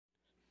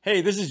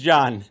Hey, this is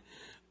John.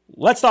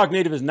 Let's Talk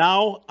Native is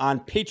now on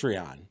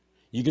Patreon.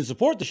 You can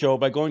support the show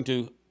by going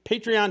to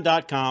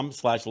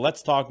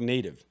patreon.com/Let's Talk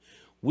Native.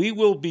 We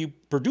will be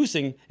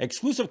producing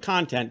exclusive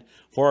content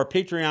for our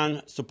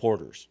Patreon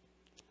supporters.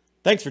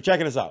 Thanks for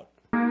checking us out.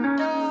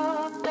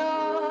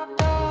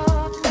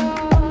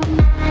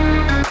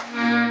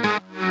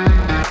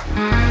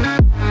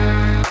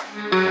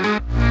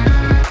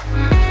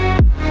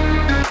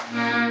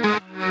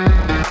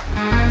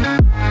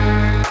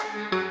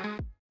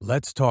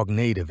 Let's Talk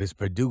Native is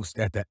produced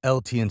at the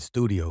LTN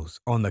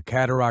Studios on the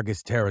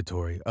Cattaraugus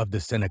territory of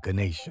the Seneca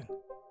Nation.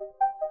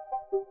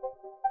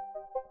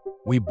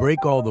 We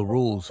break all the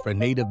rules for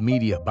Native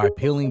media by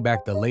peeling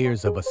back the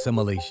layers of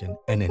assimilation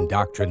and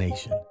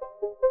indoctrination.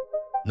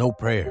 No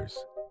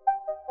prayers,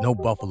 no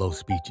buffalo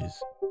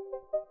speeches,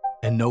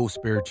 and no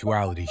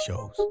spirituality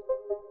shows.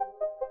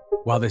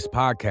 While this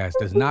podcast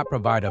does not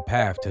provide a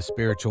path to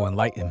spiritual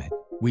enlightenment,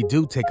 we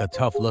do take a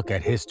tough look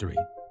at history,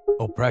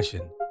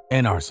 oppression,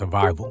 and our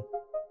survival.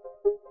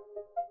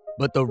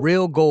 But the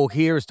real goal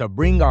here is to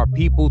bring our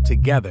people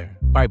together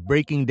by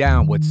breaking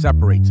down what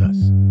separates us.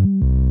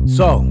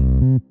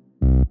 So,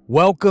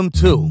 welcome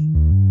to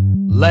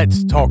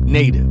Let's Talk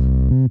Native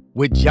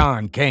with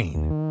John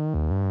Kane.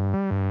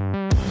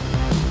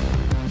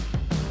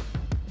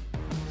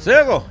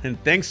 So,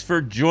 and thanks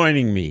for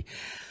joining me.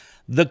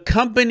 The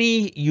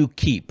company you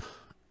keep.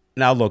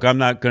 Now, look, I'm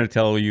not going to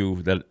tell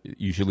you that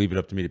you should leave it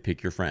up to me to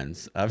pick your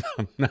friends. I'm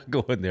not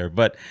going there,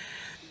 but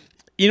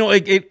you know,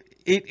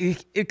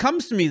 it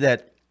comes to me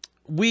that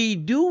we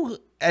do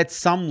at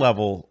some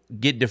level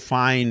get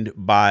defined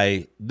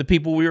by the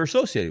people we are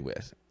associated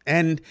with.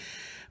 And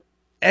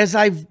as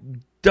I've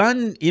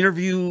done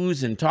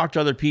interviews and talked to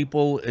other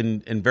people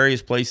in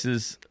various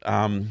places,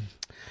 and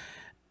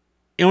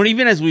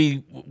even as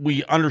we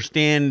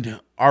understand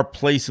our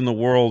place in the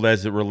world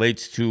as it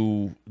relates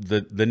to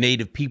the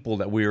native people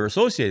that we are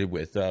associated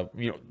with, I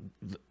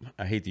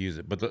hate to use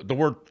it, but the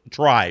word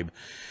tribe.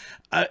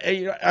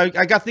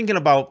 I got thinking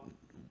about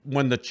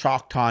when the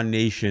Choctaw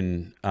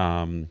Nation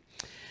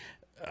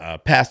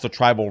passed a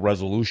tribal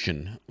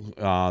resolution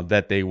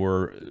that they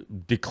were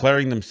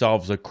declaring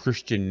themselves a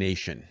Christian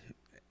nation.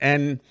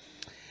 And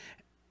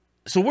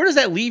so where does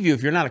that leave you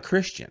if you're not a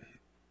Christian?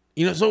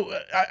 You know, so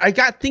I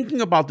got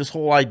thinking about this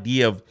whole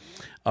idea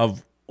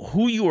of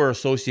who you are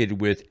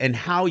associated with and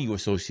how you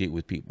associate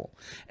with people.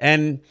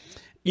 And,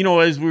 you know,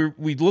 as we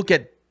look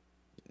at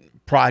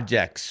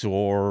projects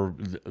or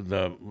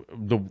the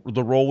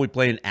role we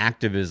play in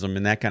activism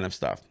and that kind of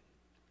stuff,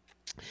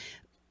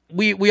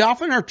 we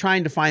often are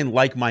trying to find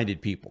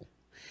like-minded people.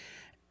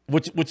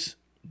 What's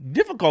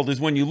difficult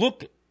is when you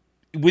look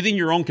within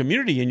your own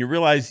community and you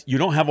realize you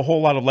don't have a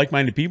whole lot of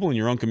like-minded people in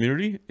your own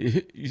community.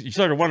 You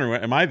start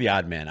wondering, am I the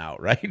odd man out,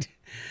 right?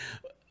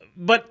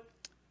 But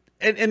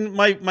and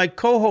my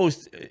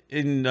co-host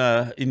in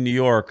New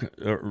York,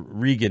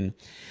 Regan,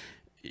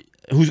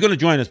 who's going to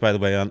join us, by the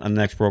way, on the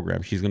next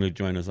program. She's going to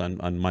join us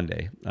on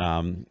Monday,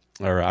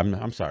 or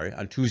I'm sorry,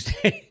 on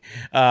Tuesday.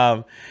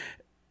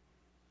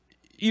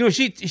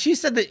 She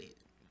said that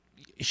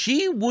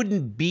she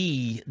wouldn't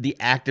be the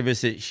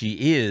activist that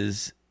she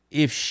is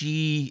if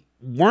she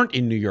weren't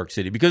in New York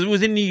City, because it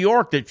was in New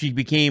York that she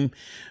became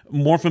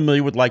more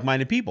familiar with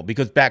like-minded people,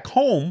 because back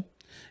home,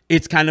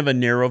 it's kind of a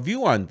narrow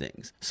view on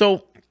things.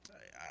 So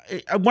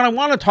what I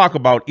want to talk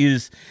about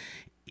is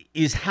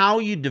how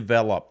you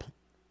develop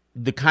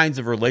the kinds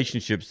of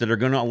relationships that are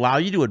going to allow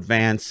you to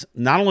advance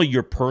not only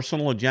your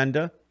personal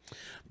agenda,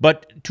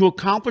 but to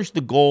accomplish the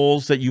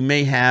goals that you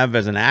may have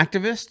as an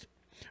activist,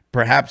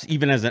 perhaps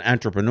even as an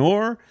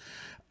entrepreneur,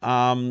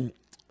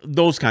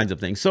 those kinds of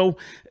things. So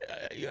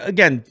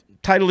again,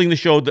 titling the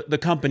show, the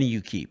company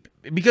you keep,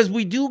 because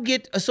we do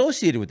get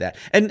associated with that.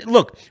 And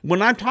look,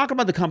 when I'm talking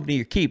about the company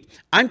you keep,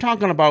 I'm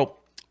talking about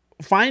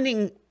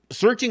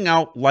searching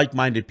out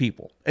like-minded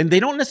people. And they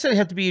don't necessarily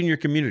have to be in your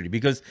community,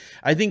 because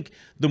I think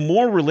the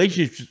more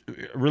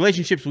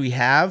relationships we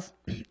have,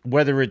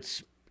 whether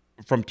it's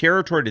from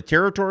territory to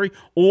territory,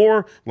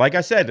 or like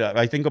I said,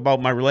 I think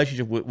about my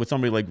relationship with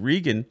somebody like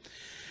Regan.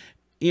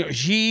 You know,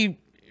 she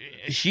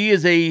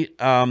is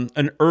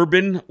an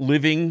urban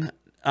living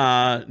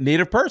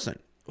native person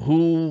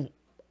who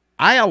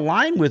I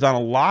align with on a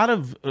lot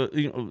of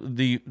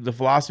the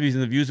philosophies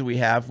and the views that we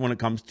have when it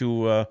comes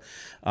to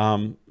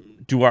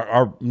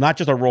our not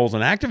just our roles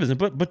in activism,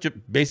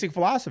 but basic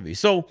philosophy.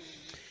 So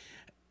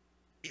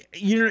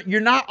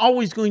you're not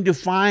always going to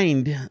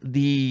find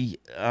the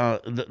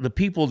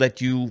people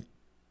that you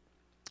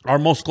are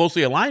most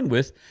closely aligned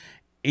with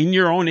in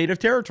your own native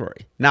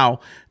territory.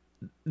 Now,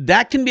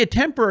 that can be a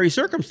temporary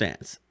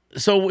circumstance.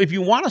 So if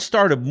you want to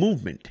start a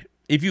movement,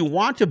 if you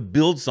want to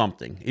build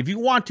something, if you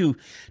want to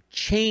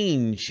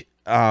change,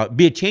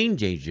 be a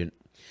change agent,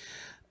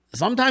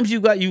 sometimes you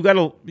got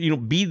to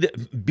be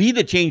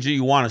the change that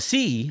you want to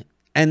see,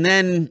 and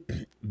then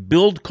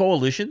build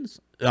coalitions,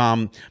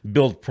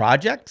 build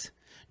projects,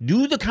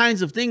 do the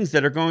kinds of things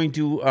that are going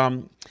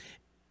to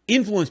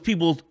influence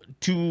people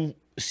to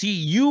see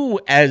you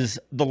as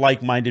the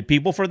like-minded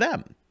people for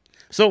them.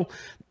 So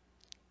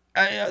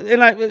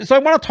So I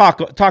want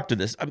to talk to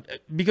this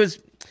because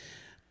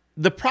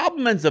the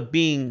problem ends up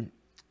being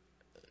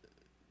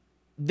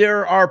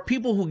there are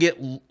people who get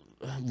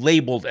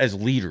labeled as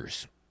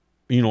leaders,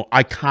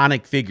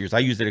 iconic figures. I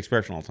use that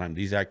expression all the time,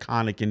 these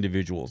iconic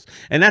individuals.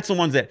 And that's the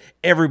ones that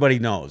everybody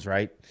knows,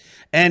 right?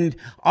 And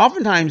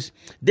oftentimes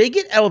they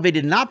get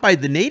elevated not by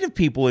the native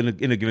people in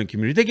a given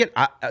community.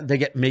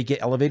 They may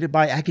get elevated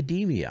by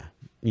academia,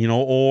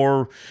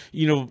 or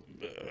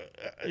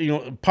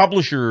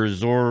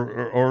publishers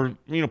or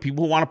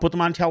people who want to put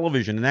them on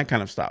television and that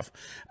kind of stuff.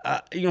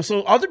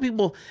 So other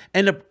people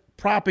end up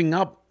propping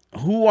up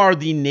who are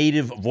the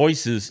native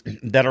voices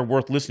that are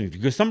worth listening to,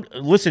 because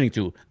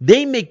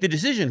they make the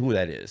decision who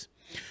that is.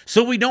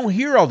 So we don't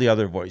hear all the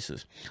other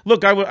voices.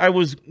 Look, I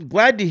was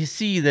glad to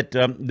see that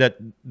that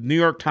New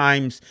York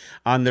Times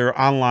on their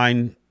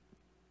online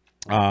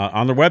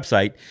on their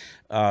website,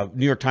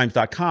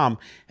 NewYorkTimes.com,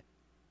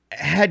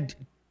 had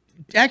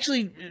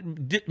actually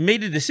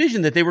made a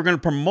decision that they were going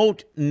to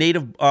promote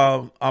native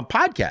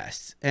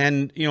podcasts.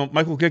 And,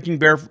 Michael Kicking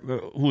Bear,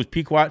 who is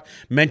Pequot,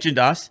 mentioned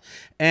us.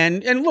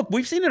 And look,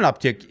 we've seen an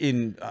uptick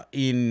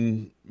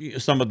in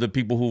some of the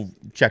people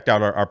who've checked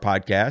out our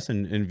podcast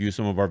and view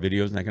some of our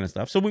videos and that kind of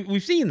stuff. So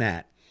we've seen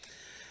that.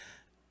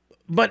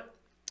 But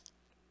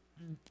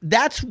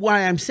that's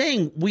why I'm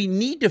saying we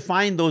need to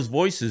find those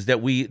voices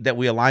that we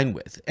align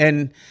with.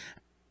 And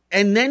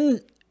then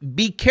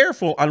be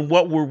careful on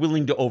what we're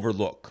willing to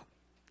overlook.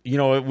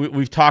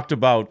 We've talked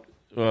about,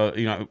 I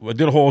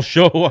did a whole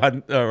show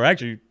on, or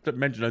actually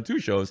mentioned on 2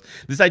 shows,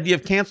 this idea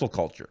of cancel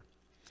culture.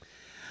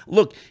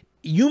 Look,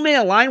 you may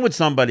align with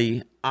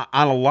somebody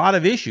on a lot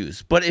of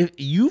issues, but if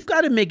you've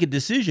got to make a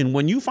decision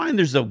when you find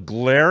there's a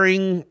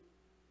glaring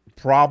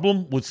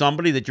problem with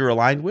somebody that you're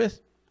aligned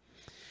with,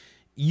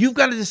 you've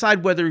got to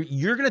decide whether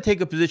you're going to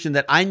take a position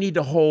that I need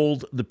to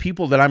hold the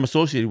people that I'm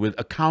associated with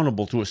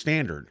accountable to a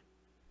standard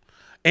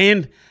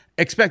and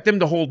expect them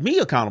to hold me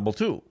accountable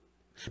too.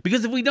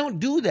 Because if we don't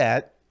do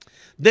that,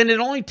 then it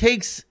only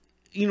takes,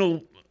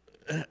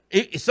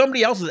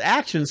 somebody else's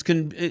actions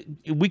can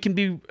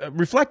be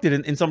reflected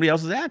in somebody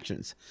else's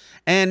actions.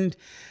 And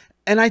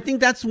I think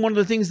that's one of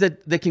the things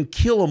that can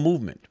kill a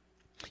movement.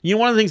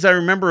 One of the things I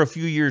remember a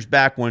few years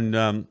back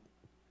when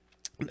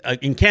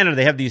in Canada,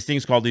 they have these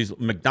things called these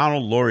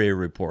Macdonald-Laurier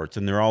reports,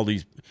 and they're all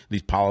these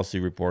policy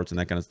reports and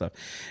that kind of stuff.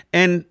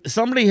 And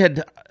somebody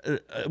had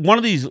one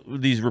of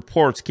these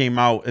reports came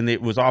out, and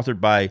it was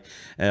authored by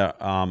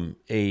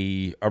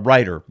a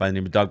writer by the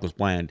name of Douglas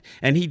Bland,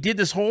 and he did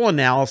this whole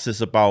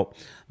analysis about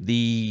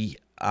the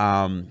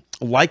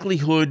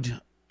likelihood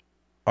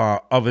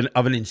of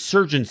an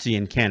insurgency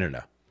in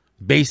Canada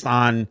based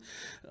on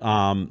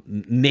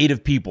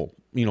Native people,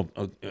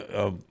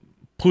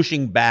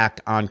 pushing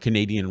back on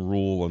Canadian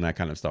rule and that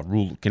kind of stuff,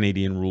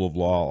 Canadian rule of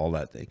law, all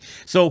that thing.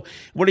 So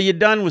what he had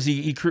done was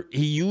he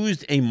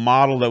used a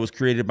model that was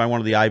created by one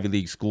of the Ivy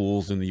League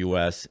schools in the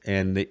U.S.,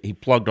 and he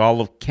plugged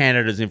all of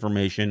Canada's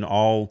information,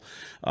 all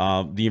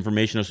the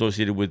information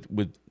associated with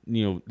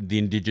the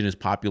indigenous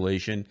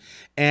population,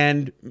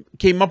 and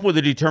came up with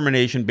a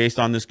determination based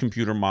on this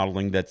computer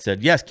modeling that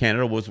said, yes,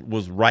 Canada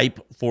was ripe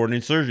for an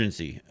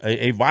insurgency,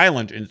 a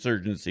violent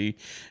insurgency,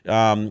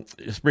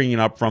 springing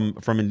up from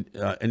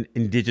an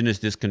indigenous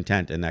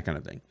discontent and that kind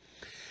of thing.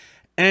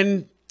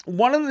 And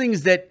one of the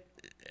things that,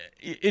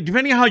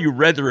 depending on how you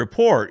read the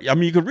report, I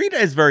mean, you could read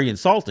it as very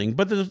insulting,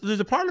 but there's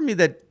a part of me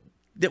that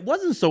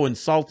wasn't so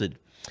insulted.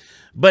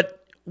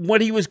 But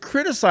what he was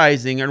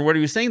criticizing, and what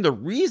he was saying, the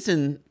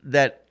reason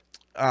that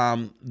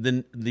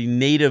the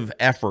native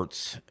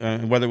efforts,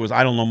 whether it was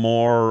I Don't Know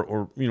More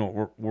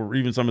or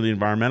even some of the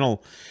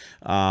environmental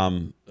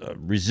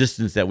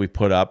resistance that we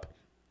put up,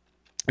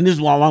 and this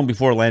is long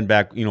before Land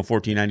Back,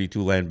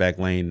 1492 Land Back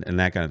Lane and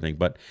that kind of thing.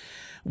 But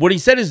what he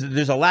said is that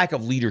there's a lack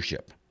of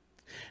leadership.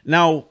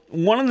 Now,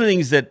 one of the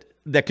things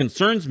that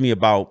concerns me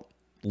about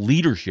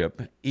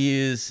leadership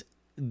is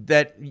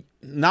that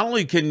not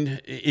only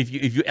can, if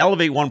you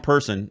elevate one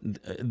person,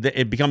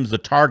 it becomes the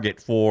target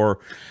for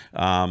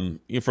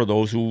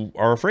those who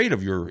are afraid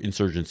of your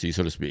insurgency,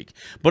 so to speak.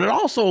 But it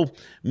also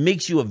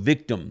makes you a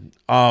victim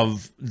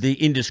of the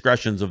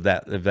indiscretions of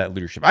that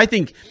leadership. I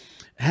think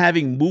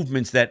having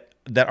movements that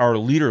are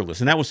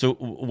leaderless, and that was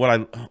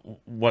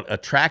what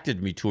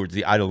attracted me towards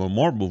the I Don't Know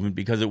More movement,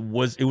 because it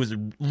was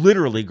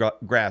literally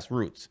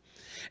grassroots.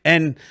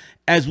 And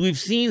as we've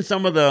seen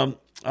some of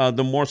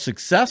the more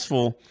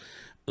successful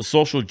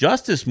social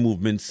justice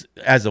movements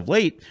as of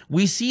late,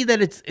 we see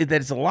that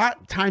it's a lot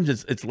of times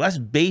it's less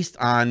based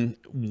on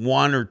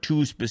one or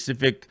two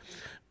specific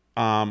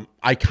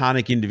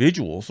iconic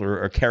individuals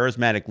or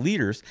charismatic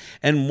leaders,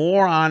 and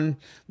more on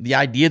the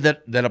idea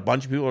that a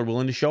bunch of people are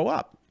willing to show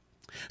up.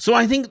 So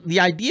I think the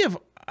idea of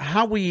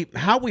how we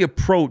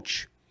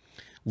approach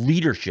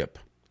leadership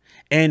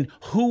and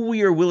who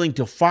we are willing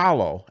to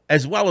follow,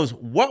 as well as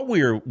what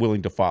we are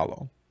willing to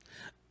follow.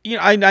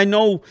 I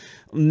know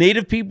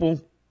Native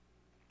people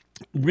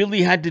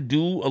really had to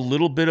do a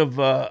little bit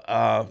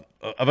of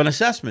of an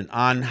assessment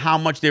on how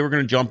much they were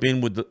going to jump in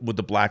with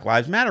the Black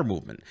Lives Matter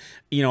movement,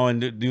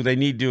 and do they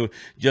need to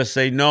just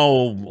say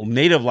no,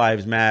 Native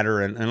Lives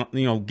Matter,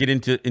 and get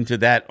into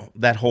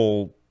that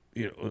whole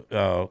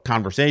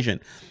conversation,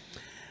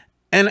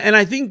 and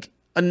I think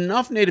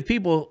enough Native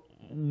people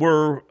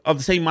were of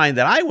the same mind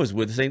that I was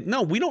with, saying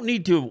no, we don't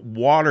need to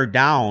water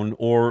down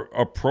or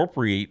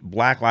appropriate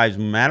Black Lives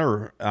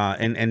Matter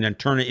and then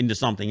turn it into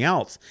something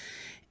else.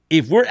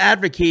 If we're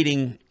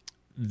advocating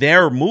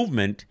their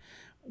movement,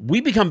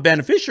 we become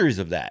beneficiaries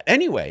of that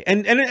anyway.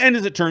 And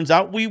as it turns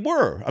out, we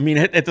were. I mean,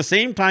 at the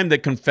same time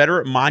that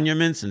Confederate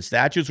monuments and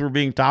statues were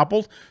being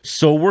toppled,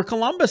 so were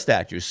Columbus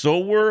statues. So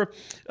were,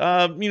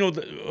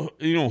 Junipero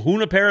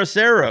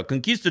Serra,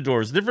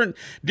 conquistadors,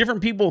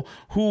 different people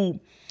who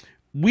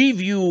we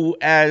view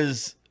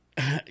as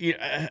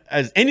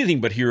anything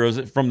but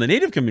heroes from the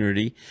Native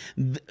community.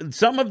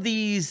 Some of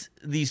these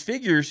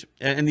figures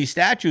and these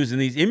statues and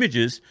these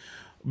images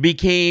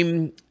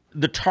became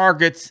the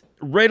targets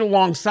right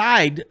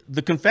alongside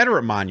the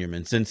Confederate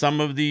monuments and some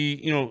of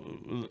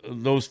the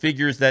those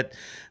figures that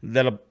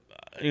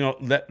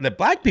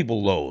Black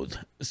people loathe.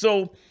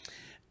 So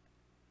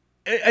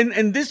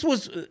and this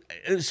was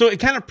so it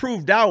kind of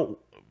proved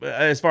out,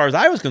 as far as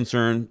I was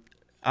concerned,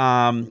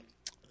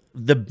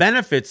 the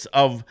benefits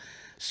of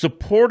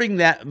supporting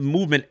that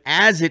movement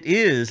as it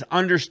is,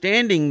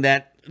 understanding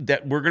that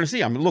we're going to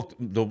see. I mean, look,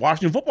 the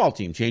Washington football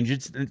team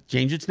changed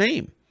its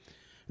name.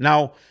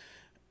 Now,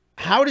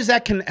 how is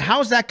that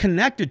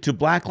connected to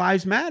Black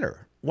Lives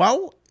Matter?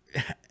 Well,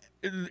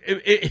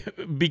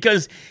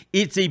 because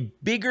it's a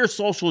bigger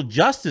social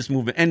justice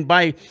movement, and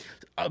by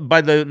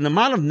the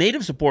amount of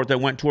Native support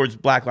that went towards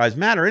Black Lives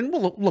Matter, and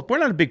look, we're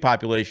not a big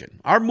population.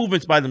 Our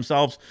movements by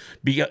themselves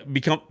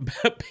become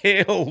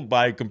pale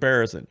by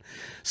comparison.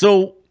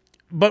 So,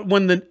 but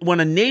when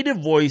a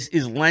Native voice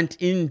is lent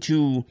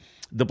into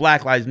the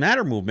Black Lives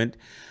Matter movement,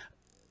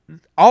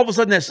 all of a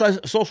sudden that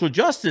social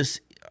justice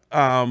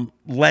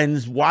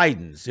lens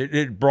widens,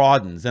 it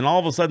broadens, and all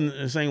of a sudden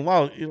they're saying,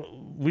 well,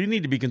 we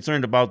need to be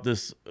concerned about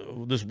this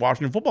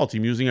Washington football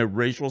team using a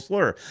racial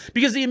slur.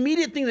 Because the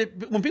immediate thing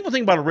that, when people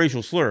think about a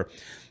racial slur,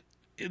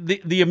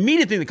 the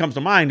immediate thing that comes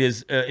to mind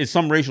is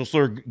some racial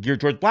slur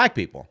geared towards Black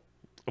people.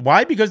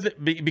 Why? Because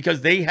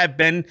they have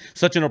been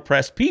such an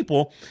oppressed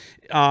people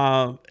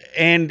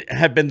and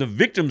have been the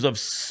victims of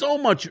so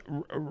much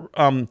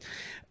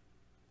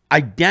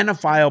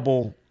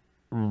identifiable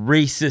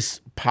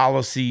racist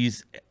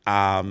policies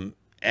and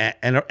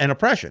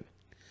oppression.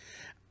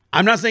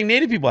 I'm not saying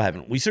Native people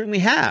haven't. We certainly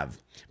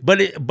have,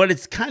 but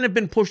it's kind of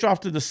been pushed off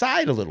to the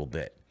side a little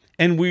bit.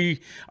 And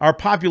our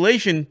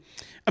population,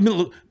 I mean,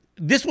 look,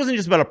 this wasn't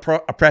just about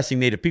oppressing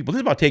Native people. This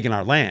is about taking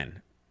our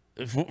land.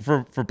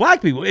 For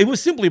Black people, it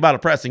was simply about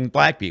oppressing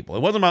Black people.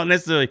 It wasn't about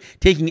necessarily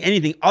taking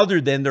anything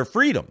other than their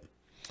freedom.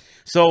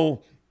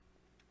 So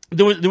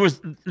there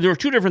were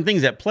two different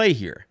things at play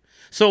here.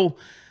 So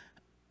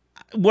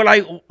when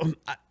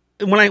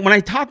I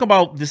talk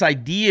about this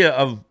idea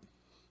of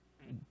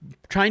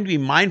trying to be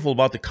mindful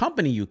about the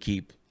company you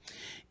keep,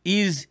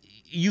 is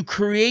you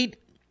create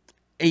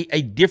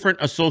a different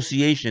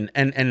association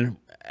and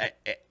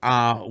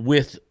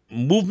with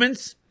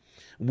movements,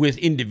 with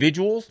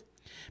individuals,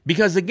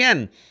 because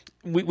again,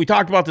 we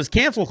talked about this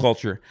cancel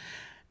culture.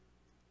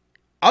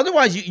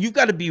 Otherwise, you've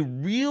got to be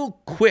real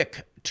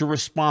quick to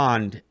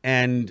respond,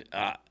 and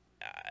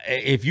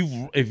if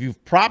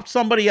you've propped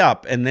somebody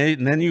up and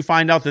then you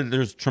find out that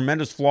there's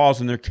tremendous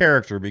flaws in their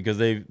character because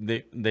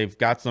they've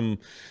got some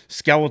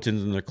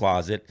skeletons in their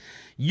closet,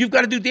 you've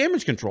got to do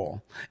damage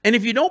control. And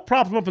if you don't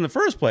prop them up in the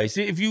first place,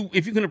 if you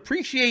can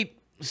appreciate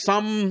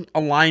some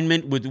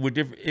alignment with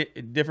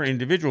different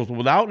individuals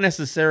without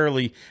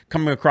necessarily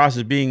coming across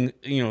as being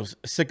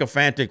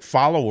sycophantic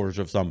followers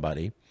of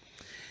somebody,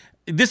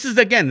 this is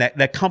again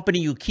that company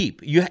you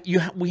keep.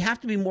 We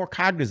have to be more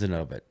cognizant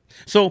of it.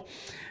 So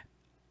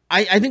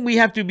I think we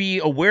have to be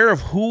aware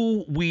of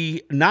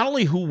not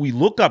only who we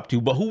look up to,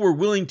 but who we're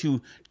willing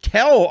to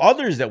tell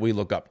others that we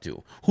look up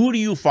to. Who do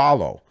you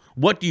follow?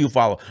 What do you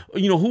follow?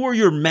 Who are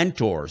your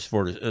mentors,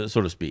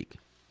 so to speak?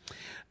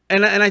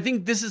 And I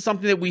think this is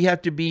something that we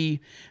have to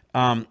be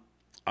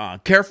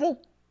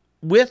careful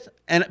with.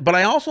 But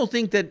I also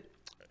think that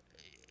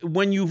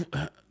when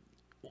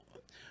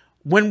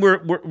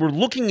we're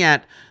looking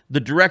at the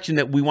direction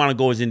that we want to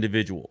go as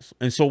individuals,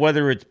 and so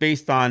whether it's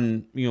based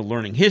on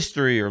learning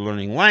history or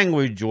learning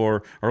language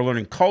or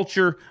learning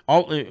culture,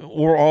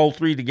 all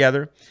three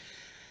together,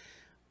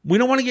 we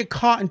don't want to get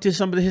caught into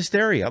some of the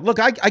hysteria. Look,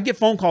 I get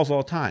phone calls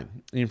all the time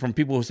from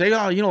people who say,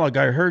 oh, like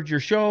I heard your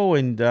show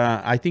and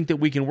I think that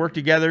we can work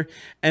together.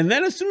 And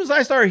then as soon as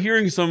I start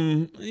hearing just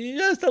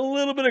a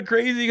little bit of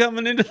crazy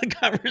coming into the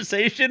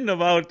conversation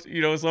about,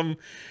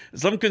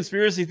 some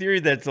conspiracy theory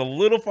that's a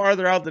little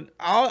farther out, than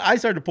I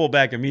start to pull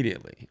back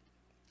immediately.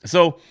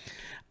 So,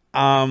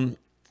 and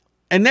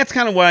that's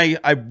kind of why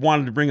I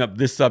wanted to bring up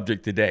this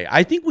subject today.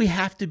 I think we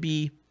have to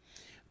be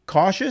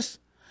cautious.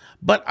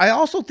 But I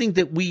also think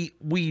that we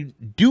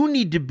do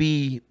need to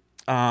be,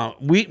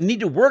 we need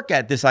to work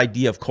at this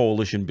idea of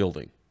coalition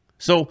building.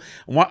 So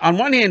on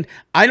one hand,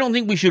 I don't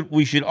think we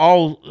should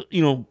all,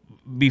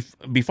 be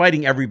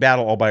fighting every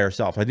battle all by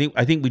ourselves. I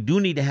think we do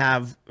need to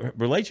have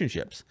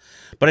relationships,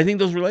 but I think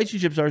those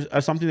relationships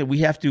are something that we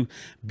have to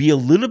be a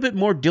little bit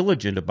more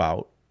diligent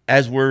about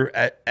as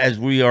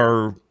we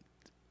are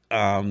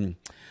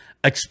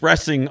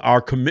expressing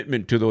our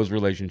commitment to those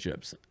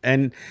relationships.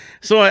 And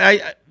so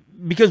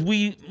because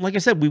like I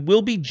said, we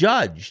will be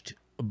judged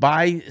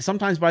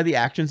sometimes by the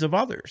actions of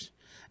others.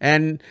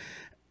 And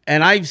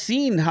I've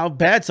seen how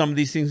bad some of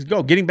these things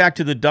go. Getting back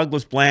to the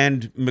Douglas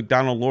Bland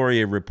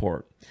McDonald-Laurier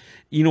report,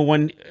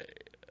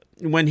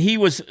 when he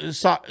was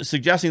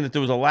suggesting that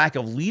there was a lack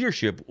of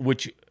leadership,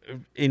 which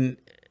in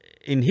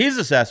his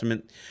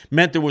assessment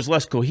meant there was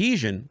less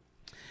cohesion,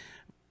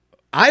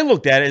 I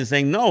looked at it and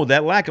saying, no,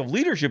 that lack of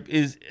leadership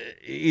is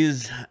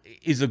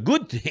a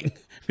good thing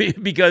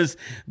because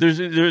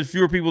there's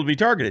fewer people to be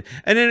targeted.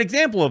 And an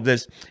example of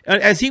this,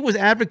 as he was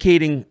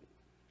advocating,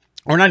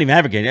 or not even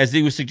advocating, as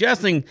he was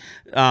suggesting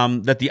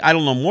that the I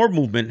Don't Know More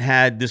movement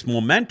had this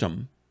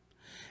momentum,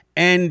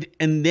 and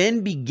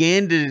then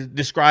began to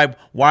describe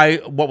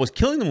what was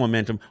killing the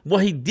momentum.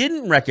 What he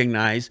didn't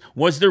recognize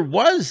was there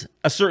was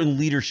a certain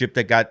leadership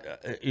that got,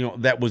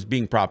 that was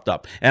being propped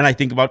up. And I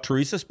think about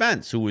Teresa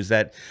Spence, who was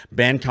that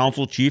band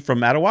council chief from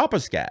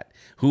Attawapiskat,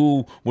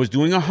 who was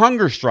doing a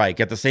hunger strike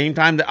at the same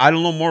time that I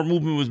Don't Know More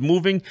movement was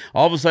moving.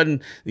 All of a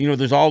sudden,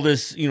 there's all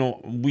this,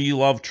 we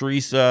love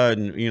Teresa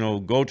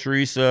and, go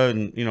Teresa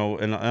and,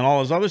 and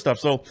all this other stuff.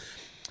 So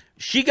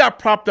she got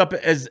propped up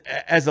as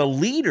a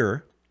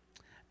leader,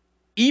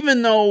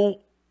 even though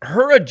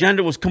her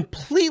agenda was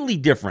completely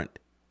different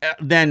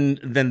than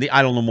the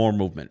I Don't Know More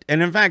movement.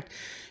 And in fact,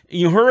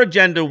 her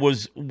agenda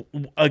was,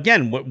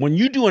 again, when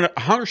you do a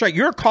hunger strike,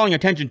 you're calling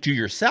attention to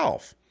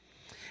yourself.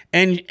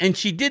 And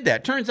she did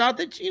that. Turns out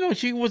that,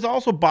 she was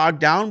also bogged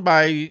down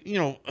by,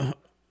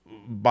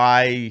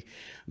 by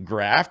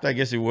graft, I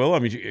guess you will. I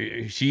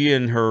mean, she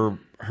and her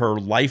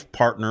life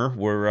partner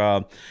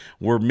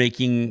were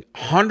making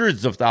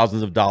hundreds of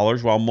thousands of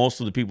dollars, while most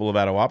of the people of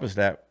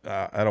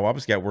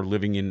Attawapiskat were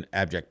living in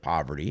abject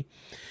poverty.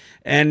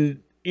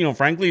 And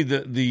frankly,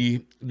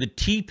 the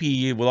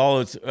teepee with all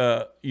its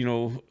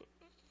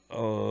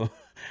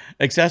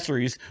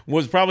accessories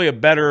was probably a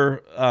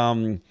better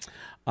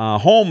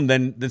home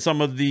than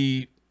some of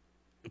the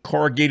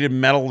corrugated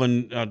metal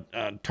and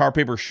tar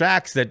paper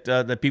shacks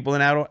that people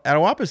in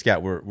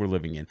Attawapiskat were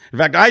living in. In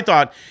fact, I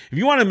thought if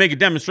you want to make a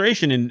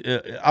demonstration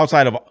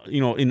outside of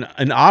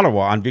in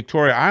Ottawa on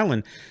Victoria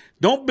Island,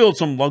 don't build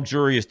some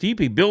luxurious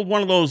teepee. Build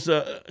one of those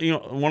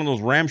one of those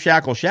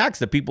ramshackle shacks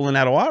that people in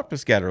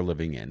Attawapiskat are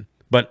living in.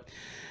 But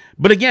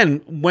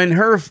again, with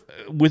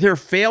her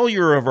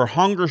failure of her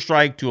hunger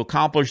strike to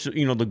accomplish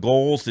the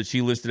goals that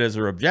she listed as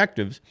her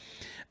objectives,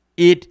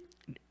 it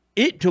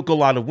took a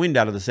lot of wind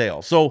out of the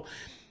sail. So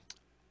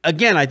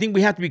again, I think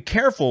we have to be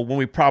careful when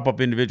we prop up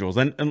individuals.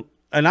 And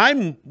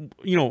I'm,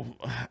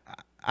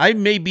 I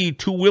may be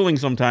too willing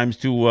sometimes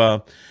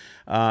to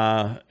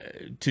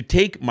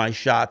take my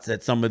shots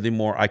at some of the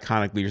more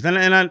iconic leaders. And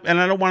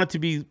I don't want it to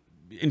be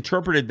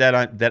interpreted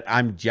that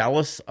I'm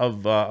jealous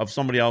of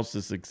somebody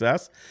else's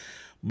success,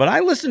 but I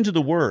listen to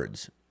the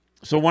words.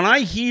 So when I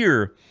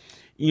hear,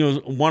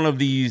 one of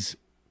these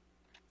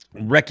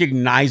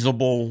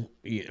recognizable,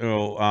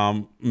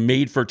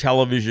 made for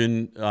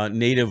television,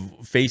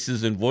 native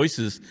faces and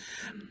voices,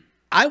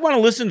 I want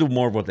to listen to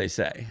more of what they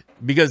say,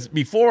 because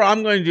before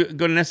I'm going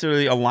to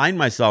necessarily align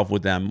myself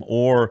with them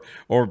or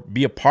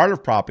be a part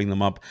of propping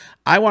them up,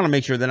 I want to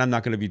make sure that I'm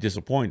not going to be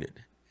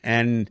disappointed.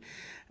 And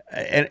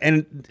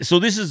so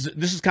this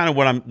is kind of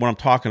what I'm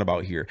talking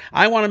about here.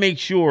 I want to make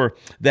sure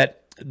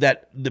that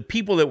the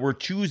people that we're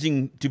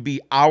choosing to be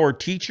our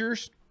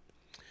teachers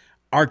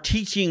are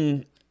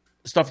teaching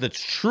stuff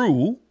that's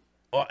true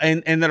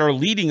and that are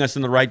leading us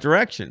in the right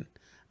direction.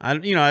 I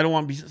don't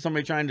want to be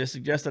somebody trying to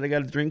suggest that I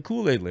got to drink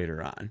Kool-Aid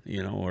later on,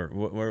 or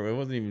it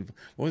wasn't even,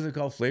 what was it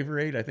called? Flavor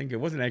Aid? I think it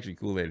wasn't actually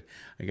Kool-Aid.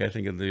 I got to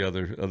think of the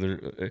other,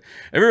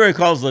 everybody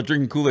calls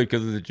drinking Kool-Aid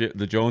because of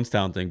the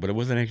Jonestown thing, but it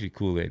wasn't actually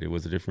Kool-Aid. It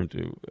was a different,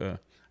 I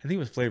think it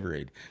was Flavor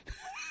Aid.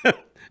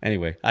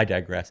 Anyway, I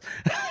digress.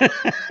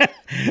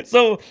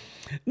 So,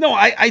 no,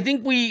 I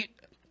think we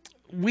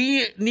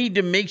need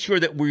to make sure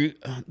that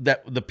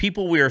that the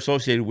people we are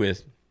associated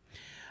with,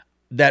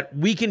 that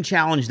we can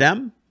challenge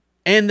them,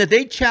 and that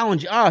they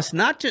challenge us,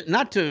 not to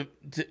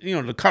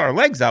to cut our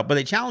legs out, but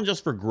they challenge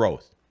us for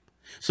growth.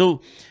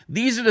 So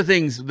these are the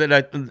things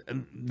that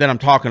I'm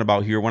talking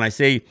about here when I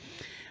say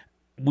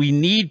we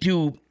need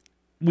to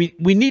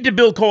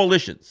build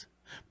coalitions,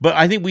 but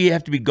I think we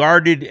have to be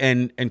guarded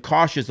and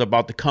cautious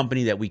about the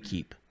company that we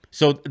keep.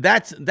 So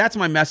that's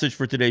my message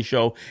for today's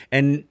show,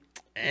 and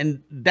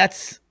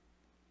that's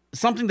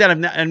something that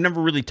I've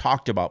never really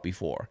talked about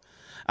before.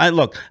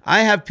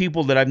 I have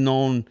people that I've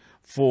known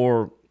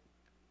for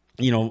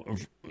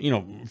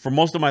for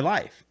most of my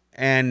life,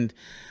 and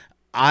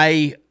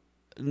I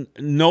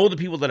know the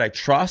people that I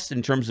trust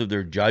in terms of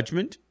their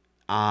judgment.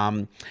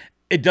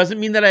 It doesn't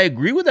mean that I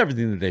agree with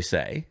everything that they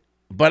say,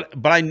 but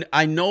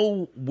I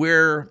know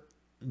where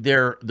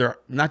their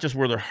not just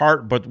where their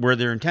heart, but where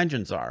their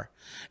intentions are.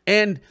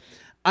 And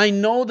I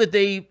know that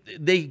they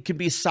can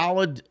be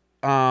solid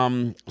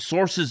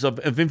sources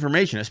of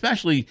information,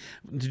 especially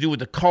to do with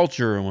the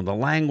culture and with the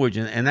language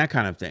and that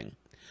kind of thing.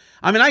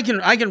 I mean, I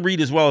can read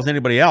as well as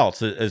anybody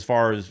else as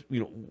far as,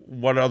 you know,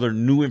 what other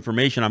new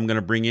information I'm going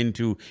to bring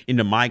into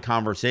my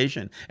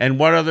conversation, and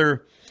what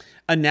other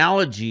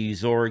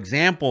analogies or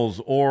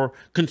examples or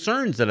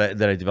concerns that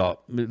I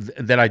develop.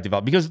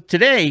 Because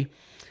today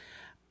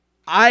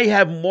I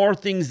have more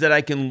things that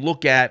I can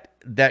look at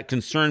that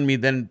concern me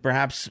than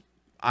perhaps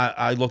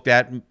I looked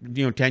at,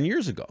 you know, 10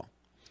 years ago.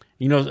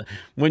 You know,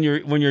 when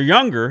you're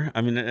younger,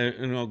 I mean,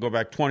 you know, go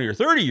back 20 or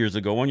 30 years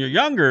ago, when you're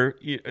younger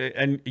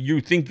and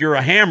you think you're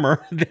a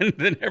hammer,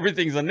 then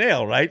everything's a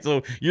nail, right?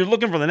 So you're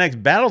looking for the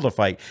next battle to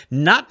fight,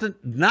 not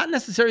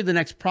necessarily the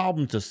next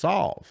problem to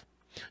solve.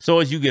 So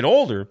as you get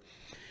older,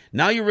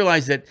 now you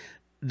realize that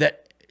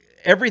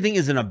everything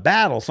isn't a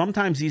battle.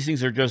 Sometimes these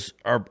things are just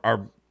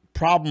are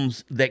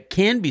problems that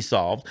can be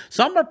solved.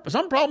 Some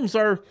problems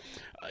are,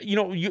 you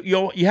know,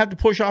 you have to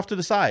push off to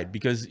the side,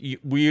 because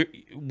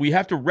we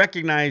have to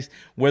recognize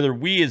whether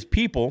we as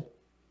people,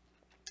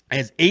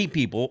 as a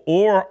people,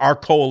 or our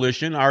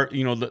coalition, our,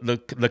 you know,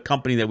 the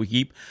company that we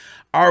keep,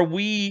 are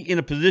we in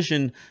a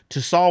position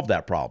to solve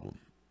that problem?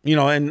 You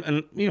know,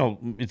 and you know,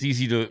 it's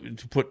easy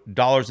to put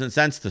dollars and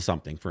cents to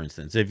something. For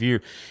instance, if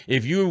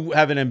you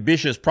have an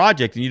ambitious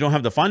project and you don't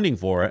have the funding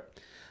for it,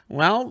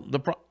 well,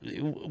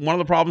 one of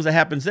the problems that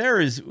happens there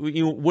is,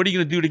 you know, what are you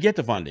going to do to get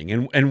the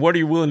funding, and what are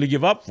you willing to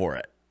give up for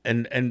it?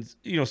 And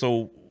you know,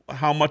 so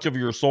how much of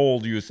your soul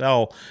do you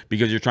sell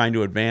because you're trying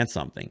to advance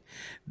something?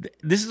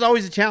 This is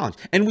always a challenge,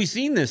 and we've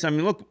seen this. I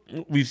mean, look,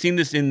 we've seen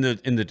this in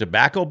the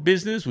tobacco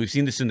business. We've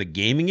seen this in the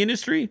gaming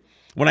industry.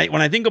 When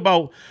I think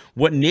about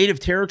what native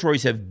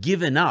territories have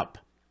given up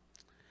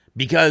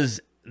because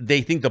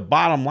they think the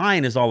bottom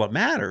line is all that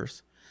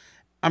matters,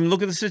 I mean,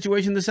 look at the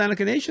situation the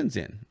Seneca Nation's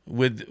in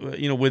with,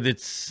 you know, with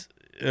its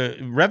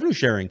revenue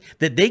sharing,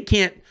 that they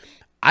can't.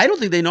 I don't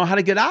think they know how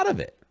to get out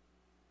of it,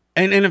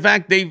 and in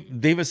fact,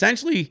 they've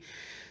essentially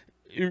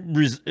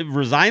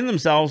resigned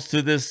themselves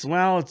to this.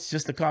 Well, it's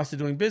just the cost of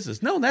doing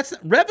business. No,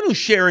 revenue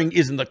sharing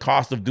isn't the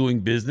cost of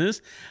doing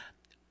business.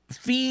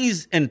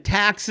 Fees and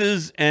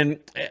taxes and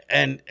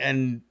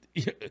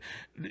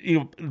you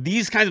know,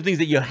 these kinds of things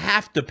that you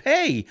have to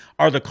pay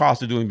are the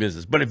cost of doing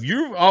business. But if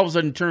you've all of a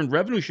sudden turned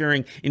revenue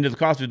sharing into the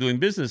cost of doing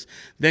business,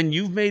 then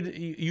you've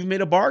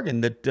made a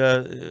bargain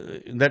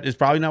that is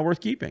probably not worth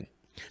keeping.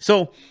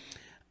 So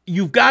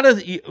you've got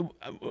to.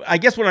 I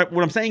guess what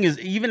I'm saying is,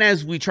 even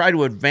as we try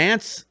to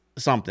advance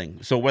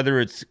something, so whether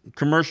it's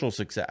commercial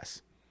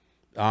success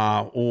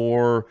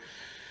or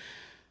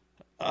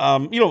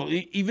you know,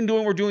 even doing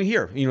what we're doing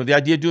here, you know, the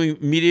idea of doing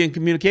media and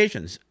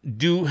communications.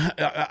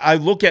 I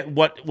look at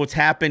what's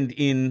happened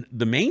in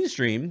the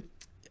mainstream?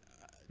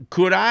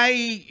 Could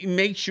I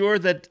make sure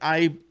that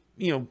I,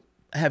 you know,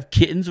 have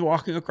kittens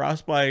walking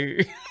across by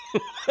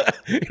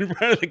in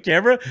front of the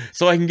camera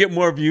so I can get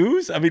more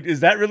views? I mean,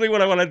 is that really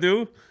what I want to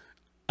do?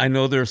 I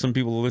know there are some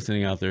people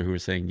listening out there who are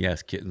saying,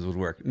 yes, kittens would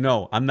work.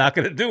 No, I'm not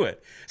going to do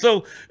it.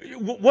 So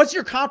what's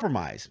your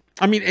compromise?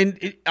 I mean,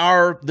 and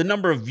are the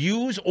number of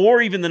views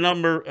or even the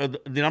number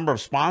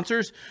of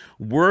sponsors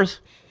worth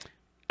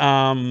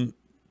selling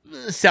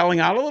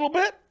out a little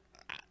bit?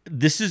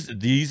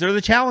 These are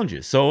the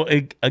challenges. So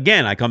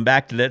again, I come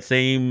back to that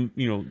same,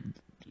 you know,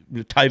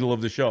 the title of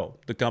the show,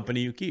 The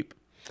Company You Keep.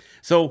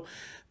 So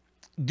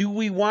do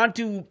we want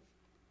to,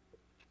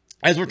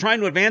 as we're trying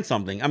to advance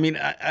something, I mean,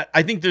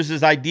 I think there's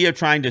this idea of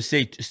trying to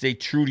stay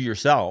true to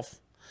yourself,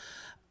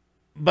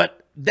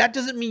 but that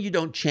doesn't mean you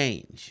don't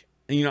change.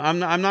 You know,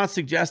 I'm not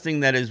suggesting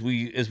that as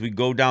we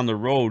go down the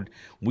road,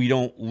 we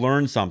don't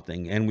learn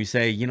something and we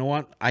say, you know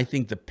what, I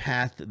think the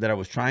path that I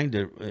was trying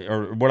to,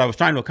 or what I was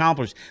trying to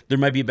accomplish, there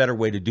might be a better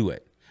way to do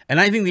it. And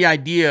I think the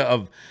idea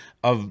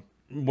of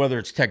whether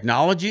it's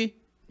technology,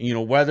 you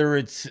know, whether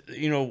it's,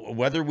 you know,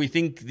 whether we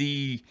think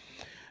the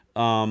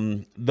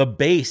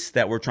base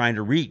that we're trying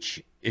to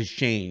reach is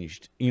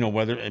changed, you know,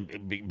 whether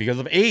because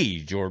of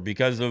age or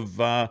because of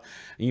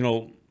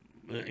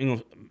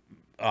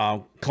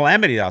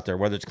calamity out there,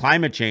 whether it's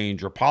climate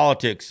change or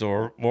politics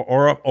or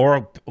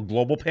a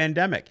global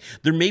pandemic.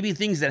 There may be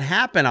things that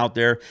happen out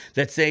there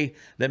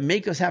that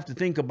make us have to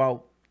think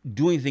about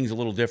doing things a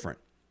little different.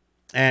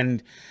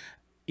 And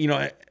you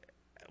know,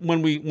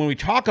 when we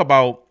talk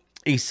about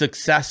a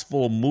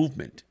successful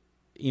movement,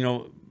 you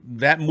know,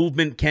 that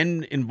movement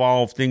can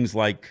involve things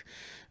like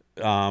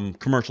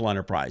commercial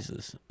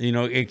enterprises. You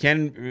know, it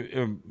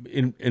can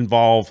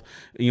involve,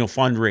 you know,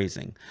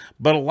 fundraising.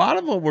 But a lot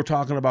of what we're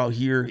talking about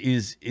here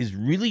is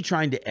really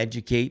trying to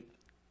educate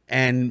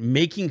and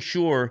making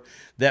sure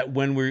that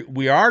when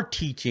we are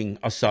teaching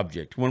a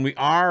subject, when we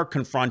are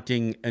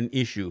confronting an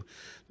issue,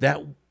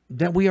 that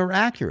we are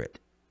accurate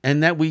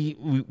and that we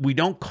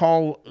don't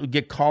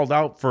get called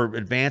out for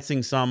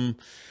advancing some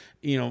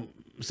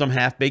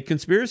half-baked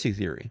conspiracy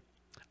theory.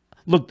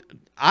 Look,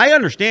 I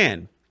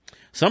understand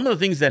some of the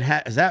things that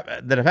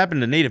have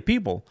happened to Native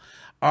people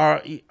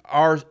are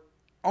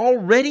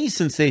already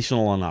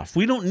sensational enough.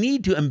 We don't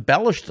need to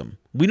embellish them.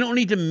 We don't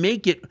need to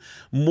make it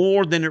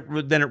more than it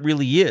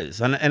really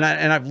is. And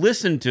I've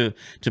listened to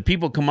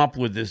people come up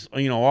with this,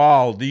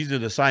 oh, these are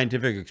the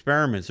scientific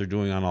experiments they're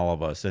doing on all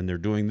of us, and they're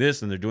doing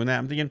this and they're doing that.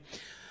 I'm thinking,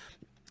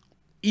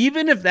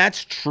 even if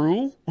that's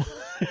true,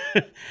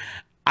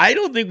 I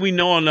don't think we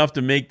know enough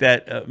to make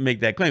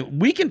that claim.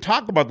 We can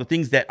talk about the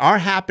things that are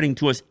happening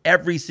to us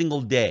every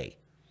single day.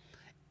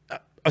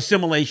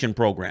 Assimilation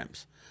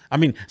programs. I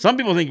mean, some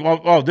people think,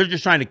 oh, they're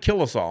just trying to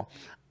kill us all.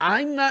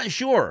 I'm not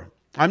sure.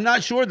 I'm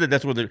not sure that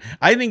that's what they're.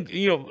 I think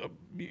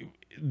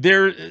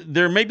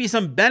there may be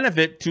some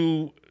benefit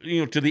to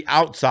to the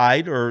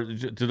outside, or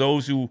to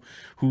those who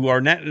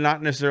are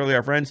not necessarily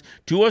our friends,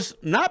 to us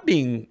not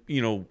being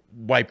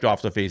wiped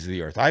off the face of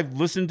the earth. I've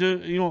listened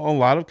to a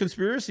lot of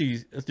conspiracy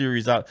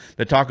theories that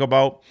talk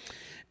about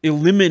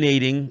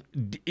eliminating,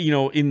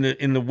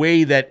 in the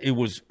way that it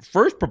was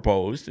first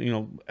proposed,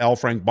 L.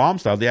 Frank Baum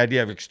style, the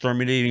idea of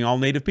exterminating all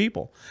Native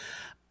people.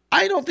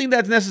 I don't think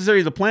that's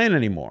necessarily the plan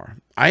anymore.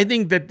 I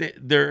think that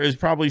there is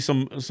probably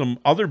some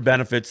other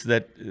benefits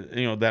that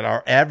that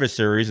our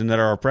adversaries and that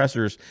our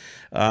oppressors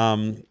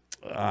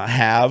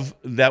have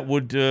that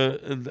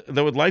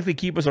would likely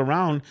keep us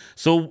around,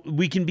 so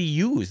we can be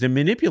used and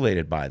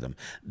manipulated by them.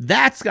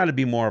 That's got to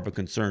be more of a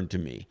concern to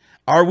me.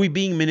 Are we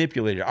being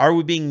manipulated? Are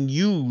we being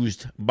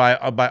used by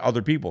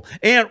other people,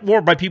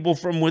 or by people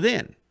from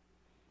within?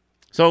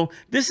 So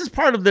this is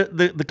part of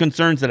the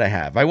concerns that I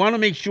have. I want to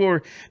make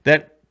sure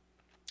that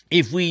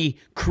if we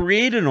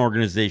create an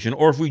organization,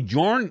 or if we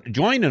join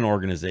an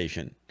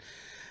organization,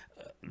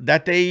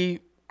 that they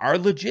are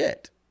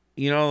legit.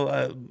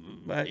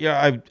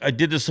 I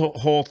did this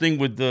whole thing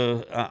with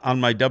on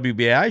my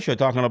WBAI show,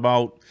 talking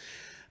about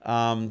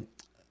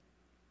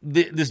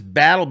this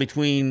battle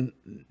between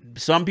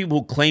some people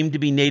who claim to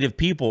be Native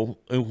people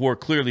who are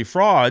clearly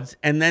frauds,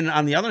 and then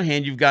on the other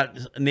hand, you've got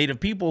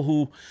Native people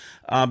who,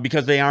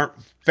 because they aren't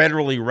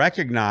federally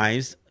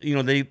recognized,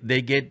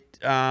 they get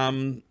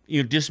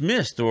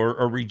dismissed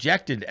or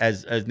rejected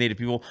as Native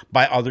people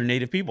by other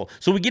Native people.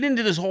 So we get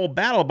into this whole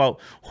battle about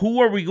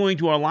who are we going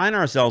to align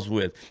ourselves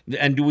with,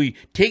 and do we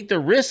take the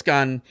risk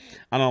on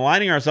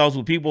aligning ourselves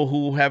with people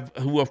who have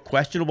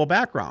questionable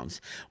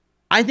backgrounds?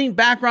 I think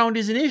background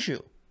is an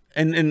issue.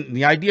 And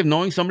the idea of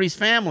knowing somebody's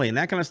family and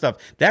that kind of stuff,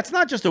 that's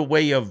not just a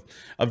way of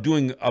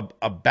doing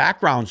a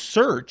background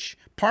search.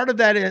 Part of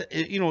that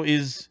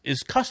is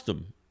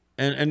custom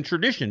and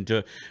tradition,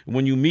 to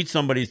when you meet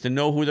somebody, to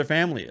know who their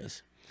family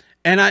is.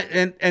 And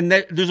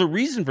that there's a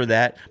reason for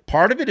that.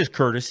 Part of it is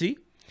courtesy.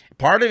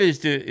 Part of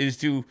it is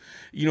to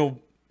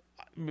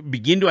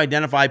begin to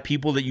identify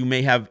people that you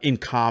may have in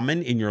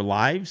common in your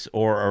lives,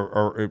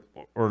 or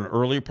an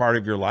earlier part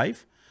of your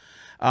life.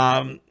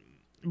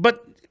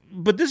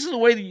 But this is the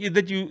way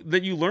that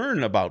you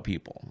learn about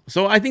people.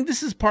 So I think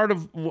this is part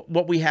of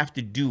what we have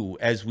to do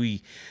as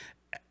we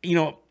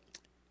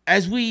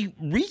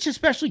reach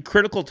especially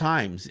critical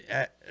times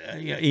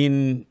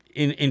in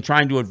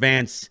trying to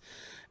advance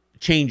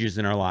changes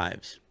in our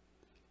lives.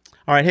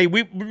 All right, hey,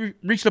 we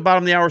reached the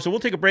bottom of the hour, so we'll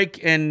take a break,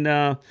 and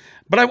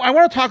but I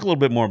want to talk a little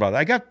bit more about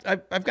it.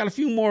 I've got a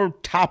few more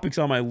topics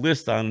on my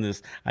list on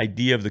this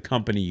idea of the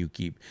company you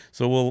keep.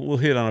 So we'll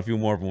hit on a few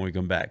more when we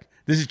come back.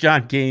 This is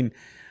John Kane.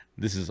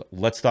 This is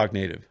Let's Talk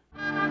Native.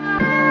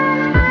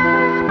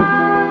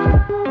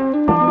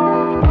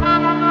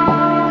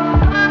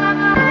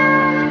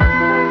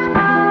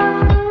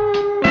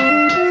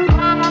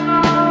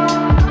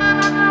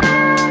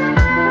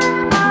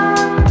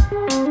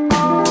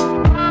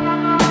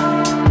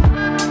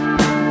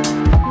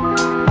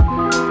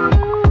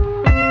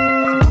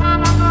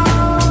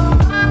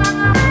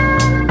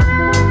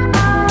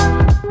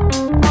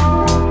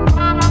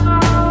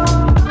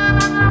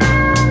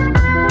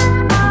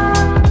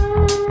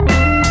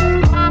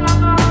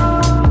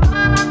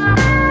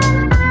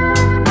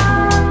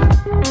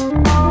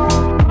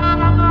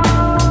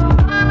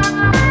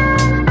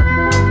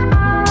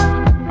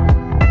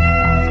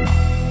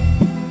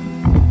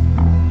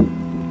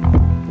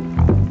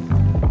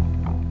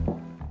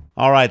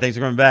 All right, thanks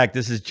for coming back.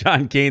 This is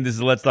John Kane. This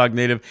is Let's Talk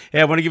Native.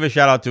 Hey, I want to give a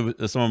shout out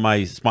to some of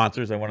my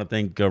sponsors. I want to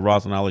thank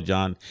Ross and Ala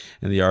John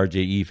and the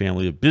RJE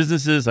family of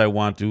businesses. I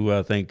want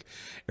to thank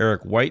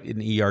Eric White in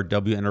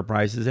ERW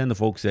Enterprises and the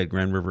folks at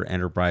Grand River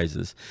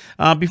Enterprises.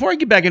 Before I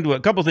get back into it,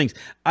 a couple of things.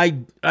 I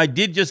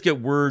did just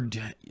get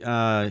word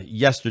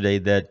yesterday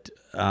that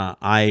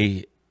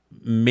I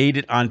made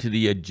it onto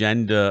the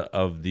agenda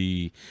of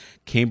the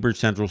Cambridge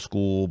Central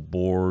School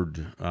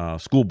Board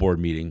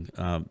meeting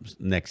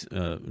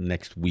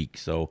next week.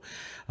 So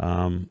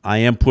I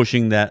am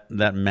pushing that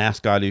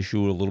mascot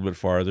issue a little bit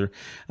farther.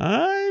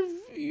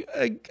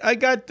 I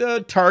got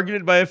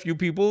targeted by a few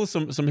people,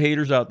 some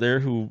haters out there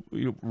who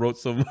wrote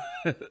some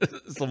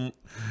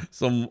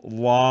some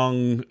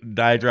long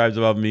diatribes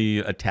about me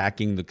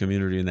attacking the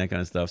community and that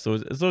kind of stuff. So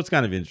it's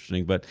kind of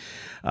interesting, but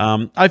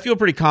I feel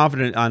pretty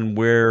confident on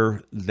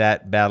where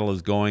that battle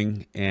is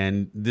going.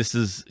 And this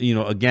is,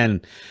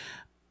 again,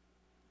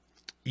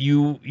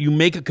 you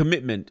make a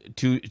commitment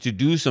to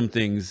do some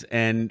things,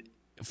 and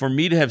for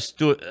me to have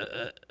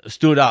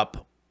stood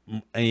up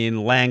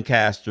in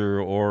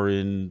Lancaster or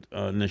in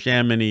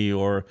Neshaminy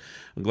or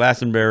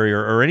Glastonbury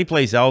or any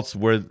place else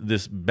where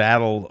this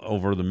battle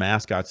over the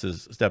mascots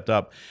has stepped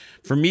up,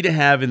 for me to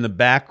have in the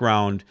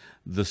background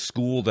the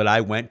school that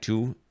I went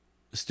to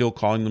still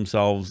calling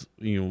themselves,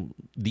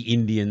 the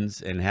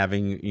Indians, and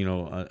having,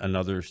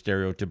 another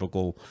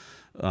stereotypical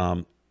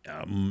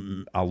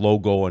a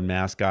logo and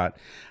mascot.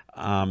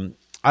 I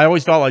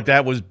always felt like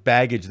that was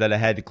baggage that I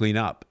had to clean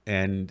up.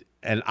 And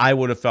I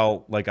would have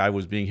felt like I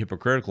was being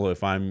hypocritical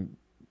if I'm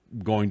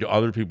going to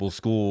other people's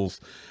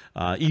schools,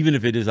 even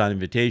if it is on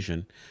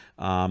invitation,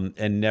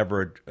 and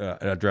never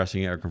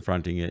addressing it or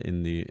confronting it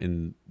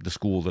in the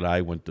school that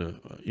I went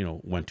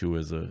to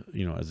as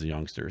a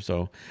youngster.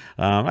 So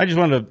I just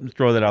wanted to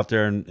throw that out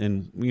there,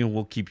 and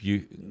we'll keep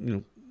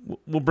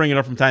we'll bring it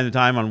up from time to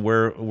time on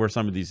where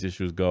some of these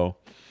issues go.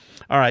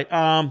 All right.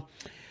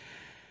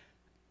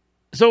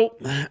 So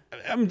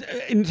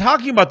in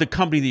talking about the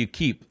company that you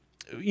keep,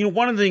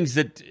 one of the things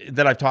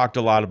that I've talked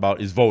a lot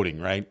about is voting,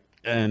 right?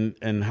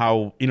 And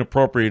how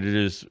inappropriate it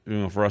is,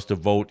 for us to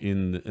vote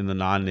in the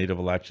non-native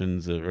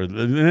elections, or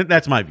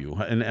that's my view,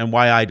 and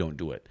why I don't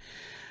do it.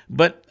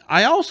 But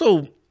I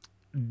also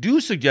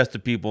do suggest to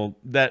people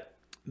that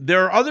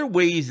there are other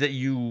ways that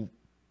you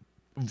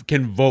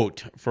can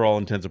vote for all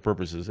intents and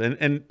purposes,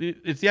 and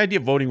it's the idea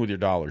of voting with your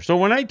dollars. So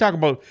when I talk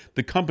about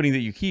the company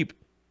that you keep,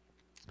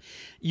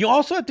 you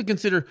also have to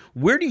consider,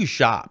 where do you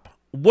shop?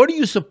 What are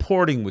you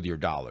supporting with your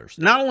dollars?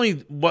 Not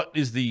only what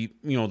is the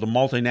the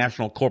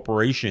multinational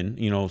corporation,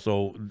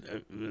 so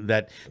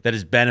that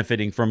is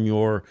benefiting from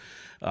your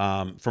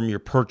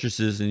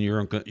purchases and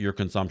your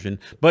consumption,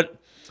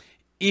 but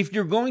if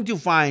you're going to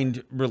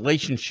find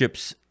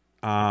relationships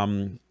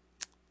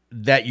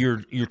that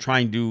you're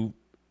trying to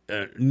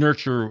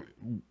nurture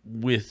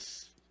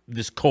with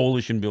this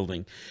coalition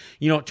building,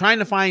 trying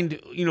to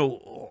find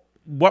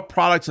what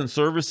products and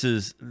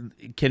services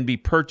can be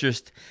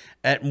purchased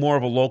at more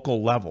of a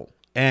local level,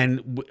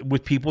 and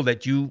with people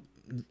that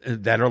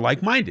are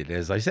like-minded.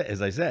 As I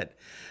said,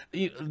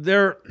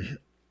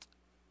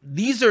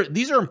 these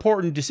are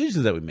important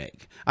decisions that we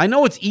make. I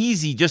know it's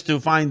easy just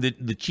to find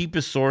the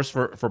cheapest source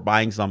for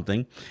buying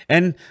something,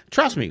 and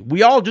trust me,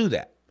 we all do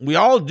that. We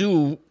all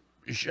do,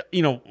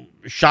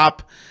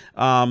 shop,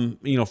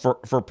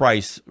 for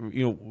price,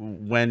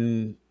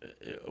 when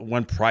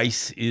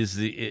price is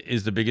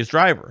the biggest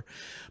driver.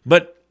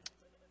 But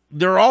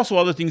there are also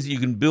other things that you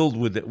can build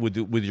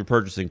with your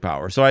purchasing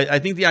power. So I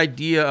think the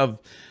idea of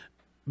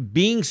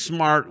being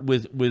smart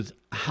with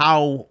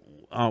how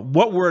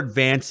what we're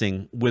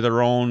advancing with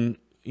our own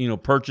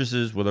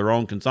purchases, with our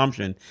own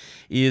consumption,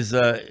 is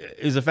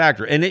a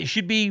factor, and it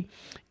should be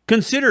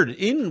considered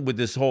in with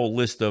this whole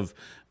list of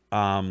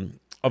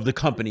the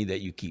company that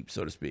you keep,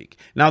 so to speak.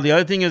 Now, the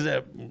other thing is,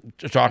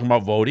 talking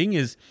about voting,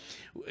 is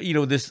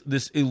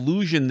this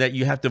illusion that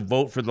you have to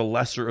vote for the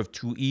lesser of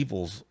two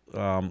evils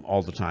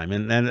all the time,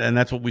 and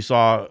that's what we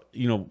saw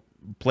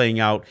playing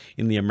out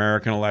in the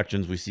American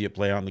elections. We see it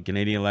play out in the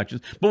Canadian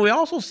elections, but we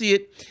also see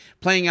it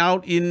playing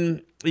out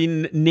in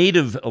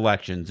native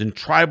elections, in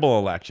tribal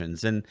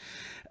elections, and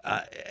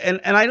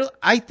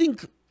I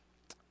think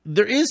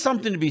there is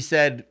something to be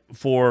said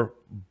for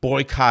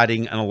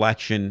boycotting an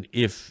election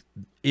if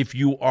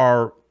you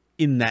are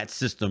in that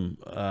system,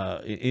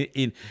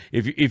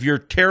 if your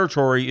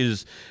territory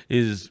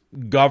is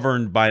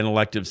governed by an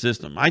elective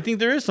system. I think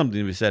there is something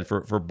to be said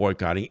for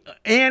boycotting,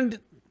 and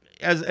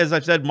as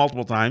I've said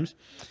multiple times,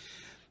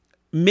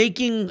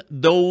 making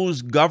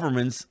those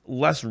governments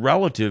less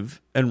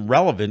relative and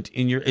relevant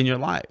in your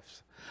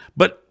lives.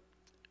 But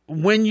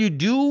when you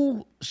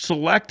do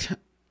select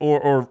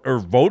or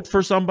vote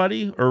for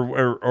somebody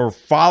or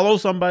follow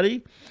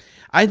somebody,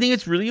 I think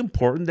it's really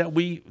important that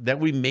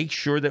we make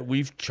sure that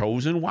we've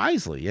chosen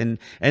wisely, and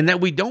that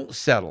we don't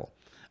settle.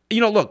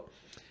 Look,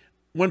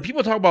 when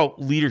people talk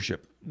about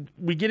leadership,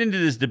 we get into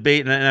this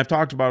debate, and I've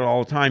talked about it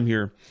all the time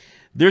here.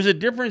 There's a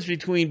difference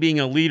between being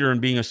a leader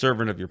and being a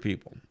servant of your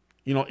people.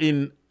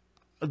 In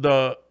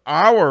the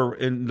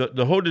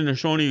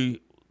Haudenosaunee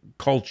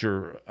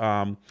culture,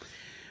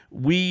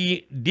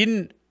 we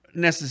didn't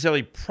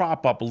necessarily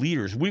prop up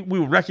leaders. We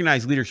would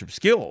recognize leadership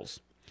skills,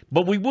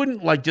 but we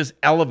wouldn't just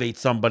elevate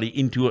somebody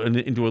into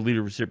a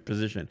leadership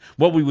position.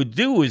 What we would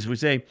do is we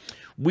say,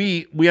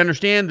 we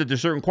understand that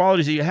there's certain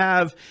qualities that you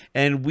have,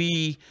 and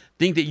we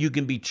think that you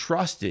can be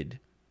trusted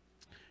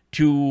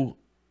to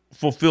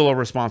fulfill a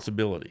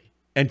responsibility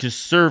and to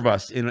serve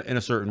us in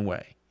a certain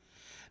way.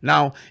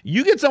 Now,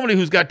 you get somebody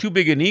who's got too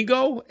big an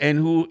ego and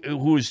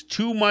who is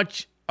too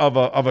much of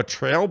a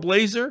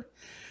trailblazer.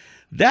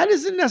 That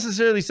isn't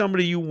necessarily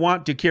somebody you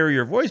want to carry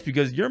your voice,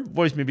 because your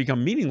voice may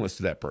become meaningless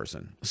to that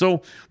person.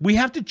 So we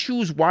have to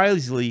choose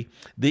wisely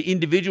the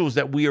individuals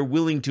that we are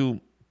willing to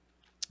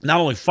not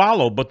only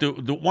follow, but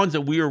the ones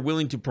that we are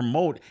willing to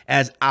promote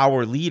as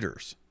our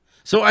leaders.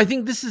 So I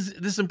think this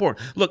is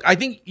important. Look, I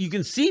think you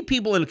can see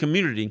people in a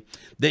community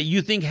that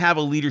you think have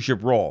a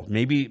leadership role.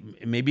 Maybe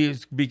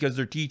it's because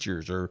they're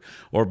teachers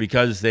or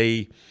because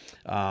they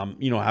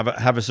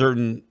have a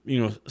certain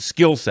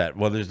skill set,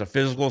 whether it's a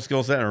physical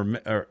skill set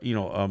or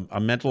a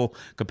mental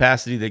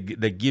capacity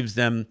that gives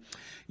them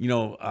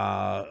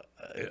that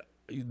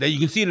you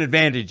can see an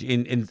advantage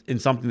in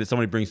something that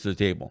somebody brings to the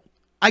table.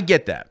 I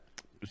get that.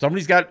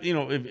 Somebody's got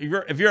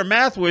if you're a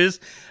math whiz.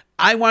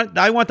 I want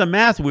the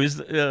math whiz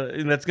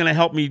that's going to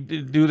help me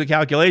do the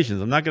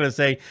calculations. I'm not going to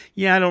say,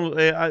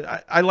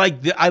 I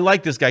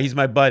like this guy. He's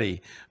my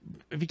buddy.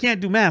 If he can't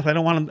do math, I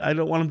don't want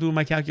him doing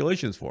my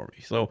calculations for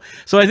me. So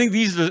I think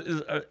these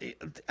are,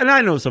 and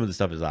I know some of the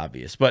stuff is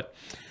obvious, but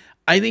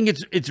I think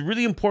it's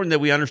really important that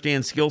we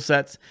understand skill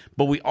sets,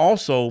 but we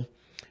also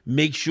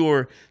make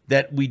sure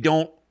that we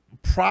don't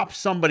prop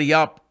somebody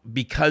up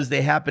because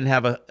they happen to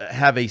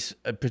have a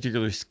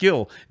particular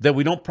skill, that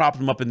we don't prop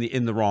them up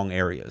in the wrong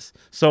areas.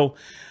 So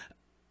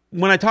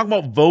when I talk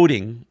about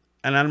voting,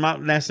 and I'm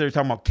not necessarily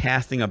talking about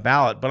casting a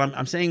ballot, but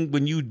I'm saying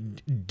when you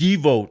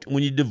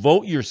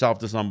devote yourself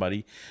to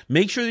somebody,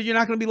 make sure that you're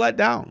not going to be let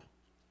down.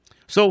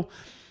 So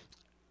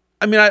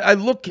I mean, I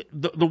look,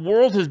 the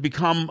world has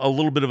become a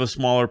little bit of a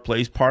smaller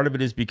place. Part of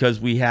it is because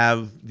we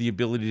have the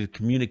ability to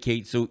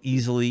communicate so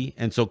easily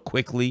and so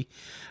quickly.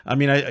 I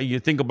mean,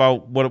 you think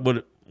about what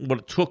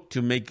it took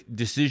to make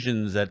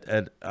decisions at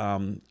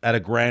a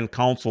grand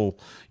council,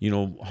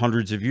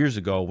 hundreds of years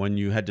ago, when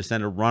you had to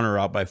send a runner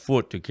out by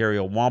foot to carry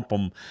a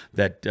wampum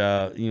that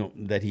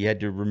he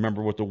had to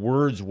remember what the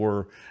words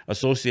were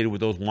associated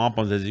with those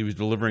wampums as he was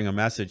delivering a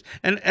message.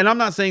 And I'm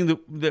not saying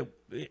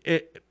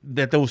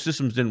that those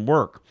systems didn't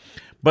work,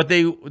 but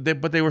they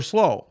were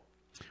slow.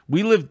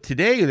 We live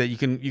today that you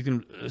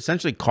can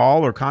essentially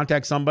call or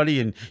contact somebody,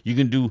 and you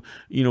can do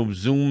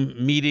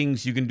Zoom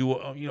meetings. You can do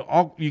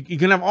you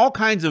can have all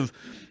kinds of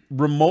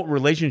remote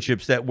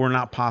relationships that were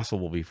not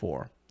possible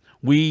before.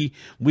 We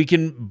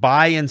can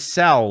buy and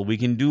sell. We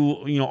can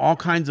do all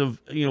kinds of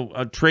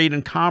trade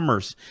and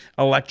commerce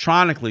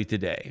electronically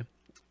today.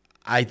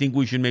 I think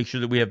we should make sure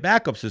that we have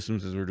backup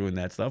systems as we're doing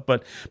that stuff.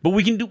 But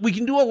we can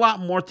do a lot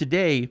more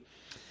today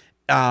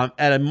at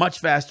a much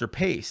faster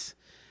pace.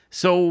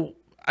 So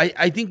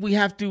I think we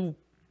have to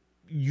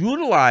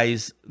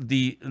utilize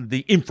the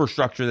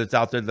infrastructure that's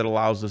out there that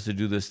allows us to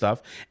do this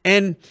stuff.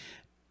 And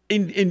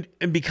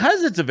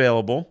because it's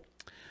available,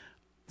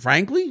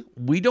 frankly,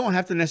 we don't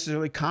have to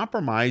necessarily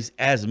compromise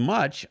as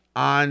much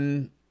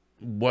on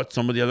what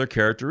some of the other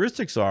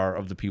characteristics are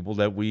of the people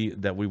that we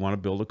want to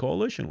build a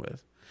coalition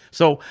with.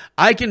 So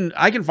I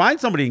can find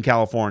somebody in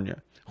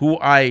California who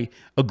I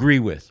agree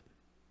with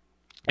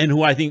and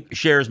who I think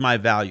shares my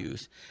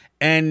values.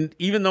 And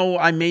even though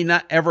I may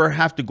not ever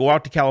have to go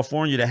out to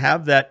California to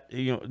have that,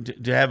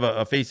 to have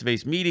a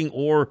face-to-face meeting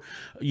or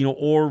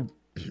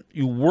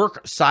you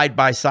work side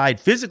by side,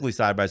 physically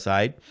side by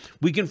side,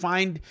 we can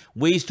find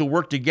ways to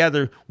work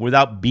together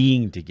without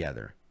being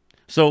together.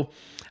 So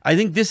I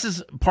think this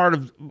is part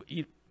of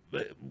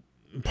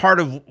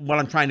what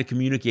I'm trying to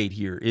communicate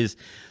here is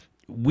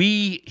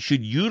we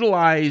should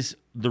utilize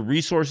the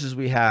resources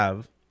we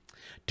have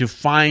to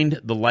find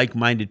the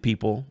like-minded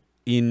people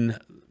in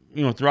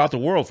throughout the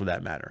world, for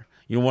that matter.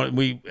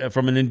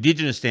 From an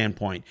indigenous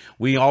standpoint,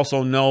 we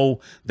also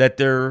know that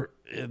there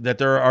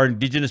are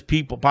indigenous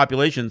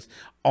populations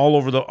all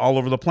over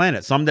the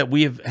planet. Some that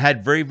we have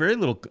had very, very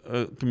little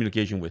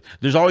communication with.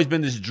 There's always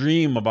been this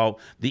dream about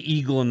the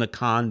eagle and the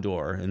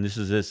condor, and this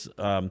is this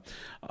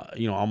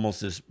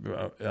almost this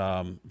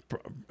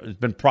it's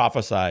been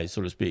prophesized,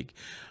 so to speak.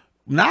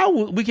 Now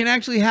we can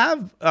actually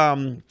have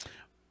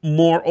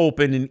more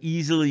open and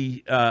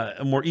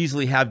more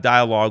easily have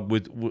dialogue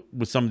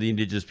with some of the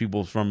indigenous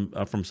peoples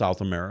from South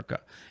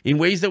America in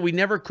ways that we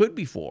never could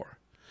before.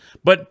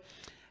 But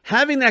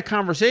having that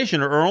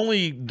conversation, or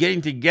only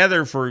getting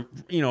together for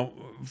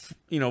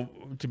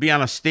to be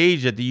on a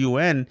stage at the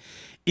UN,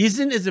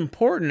 isn't as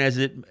important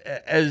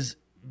as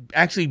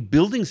actually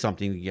building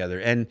something together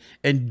and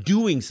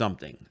doing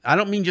something. I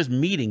don't mean just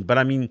meeting, but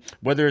I mean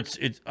whether it's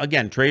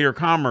again trade or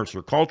commerce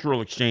or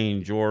cultural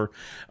exchange or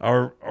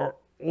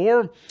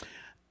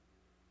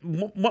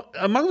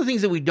among the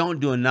things that we don't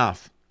do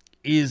enough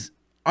is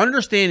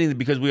understanding that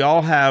because we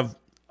all have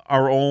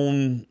our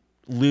own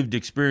lived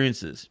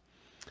experiences.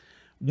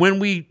 When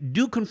we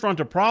do confront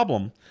a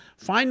problem,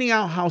 finding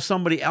out how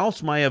somebody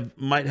else might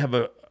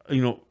have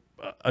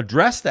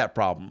addressed that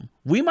problem.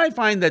 We might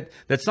find that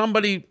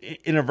somebody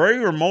in a very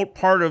remote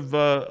part of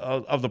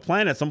the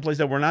planet, someplace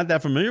that we're not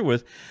that familiar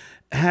with,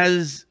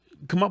 has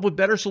come up with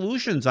better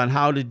solutions on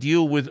how to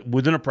deal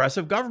with an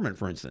oppressive government,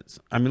 for instance.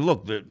 I mean,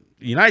 look, the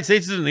United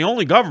States isn't the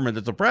only government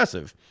that's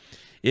oppressive.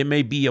 It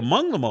may be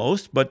among the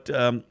most, but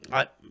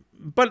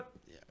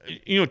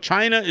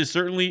China is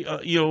certainly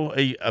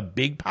a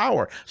big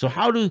power. So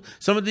how do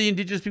some of the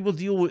indigenous people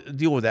deal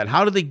with that?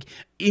 How do they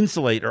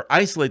insulate or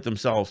isolate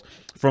themselves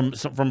from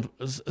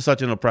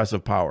such an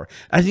oppressive power?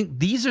 I think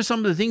these are some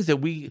of the things that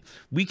we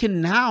can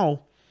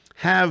now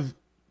have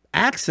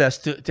access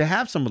to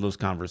have some of those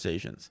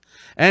conversations.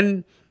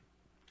 And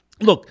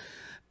look,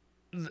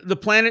 the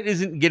planet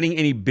isn't getting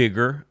any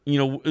bigger. You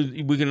know,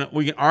 we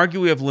can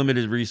argue we have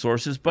limited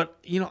resources, but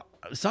you know,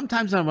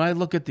 sometimes when I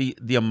look at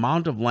the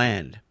amount of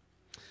land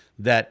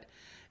that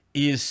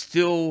is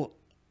still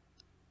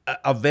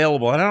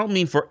available, and I don't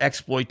mean for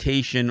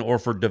exploitation or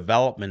for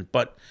development,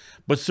 but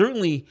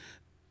certainly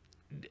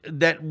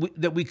that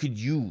we could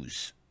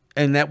use,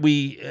 and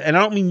and I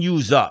don't mean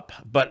use up,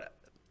 but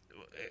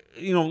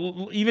you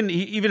know, even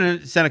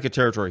in Seneca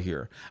territory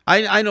here,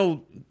 I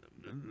know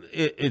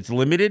it's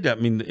limited. I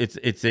mean,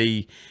 it's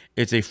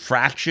a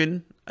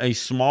fraction, a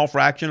small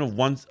fraction of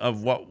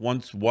what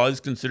once was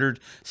considered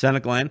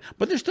Seneca land,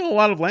 but there's still a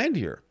lot of land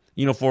here.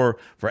 You know, for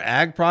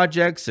ag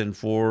projects and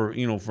for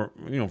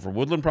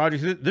woodland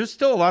projects, there's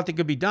still a lot that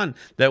could be done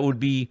that would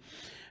be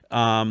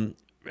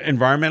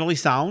environmentally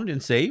sound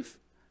and safe.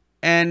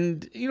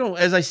 And, you know,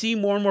 as I see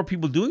more and more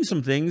people doing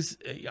some things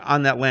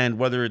on that land,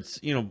 whether it's,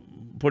 you know,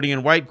 putting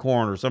in white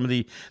corn or some of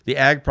the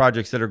ag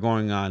projects that are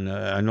going on,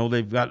 I know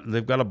they've got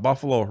a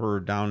buffalo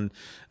herd down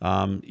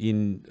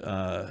in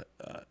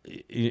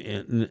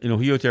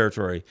Ohio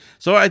territory.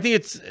 So I think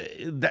it's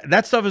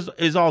that stuff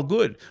is all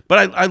good.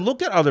 But I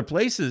look at other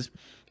places,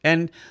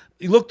 and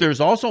look,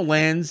 there's also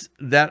lands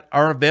that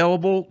are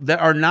available that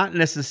are not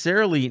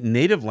necessarily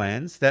native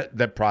lands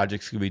that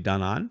projects can be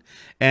done on.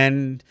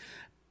 And,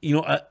 you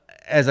know,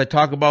 as I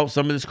talk about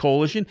some of this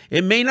coalition,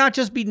 it may not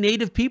just be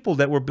native people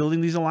that we're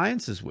building these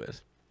alliances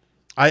with.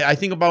 I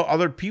think about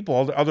other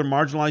people, other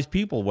marginalized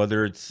people,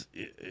 whether it's,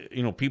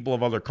 you know, people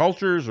of other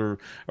cultures or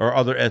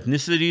other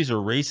ethnicities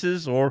or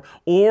races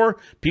or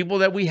people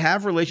that we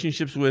have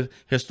relationships with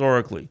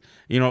historically.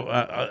 You know,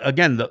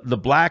 again, the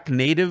Black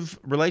Native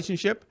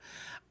relationship,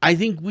 I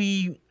think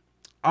we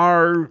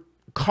are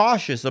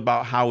cautious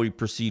about how we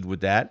proceed with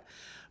that.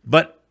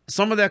 But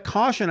some of that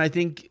caution, I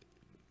think,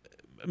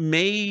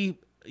 may,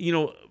 you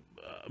know,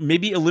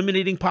 maybe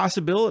eliminating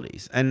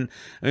possibilities. And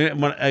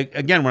when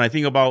I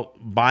think about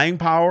buying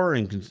power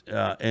and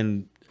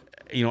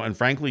you know, and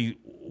frankly,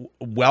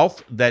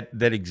 wealth that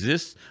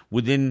exists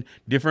within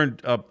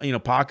different you know,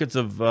 pockets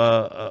of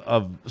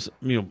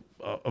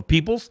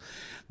peoples,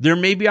 there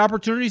may be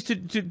opportunities to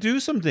do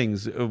some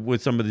things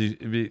with some of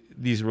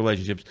these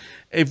relationships.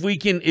 If we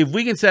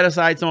can set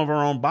aside some of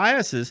our own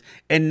biases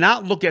and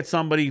not look at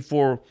somebody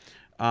for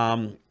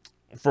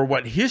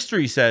what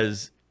history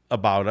says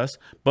about us,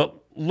 but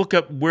look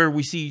at where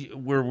we see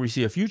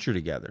a future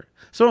together.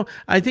 So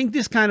I think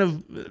this kind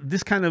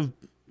of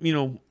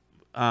you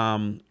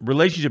know,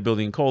 relationship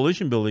building and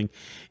coalition building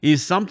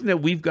is something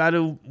that we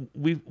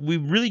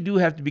really do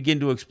have to begin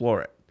to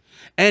explore it.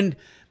 And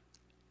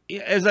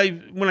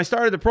when I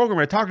started the program,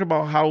 I talked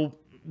about how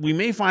we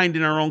may find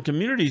in our own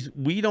communities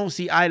we don't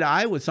see eye to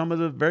eye with some of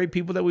the very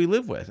people that we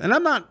live with. And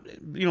I'm not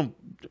you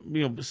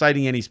know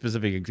citing any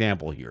specific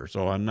example here,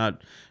 so I'm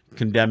not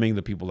condemning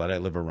the people that I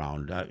live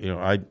around. You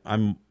know,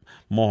 I'm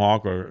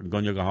Mohawk or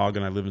Gunyaga,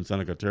 and I live in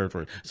Seneca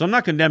territory, so I'm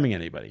not condemning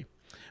anybody.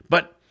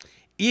 But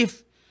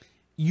if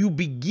you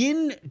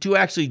begin to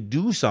actually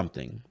do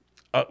something,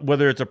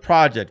 whether it's a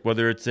project,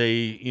 whether it's a,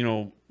 you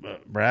know,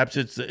 perhaps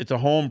it's a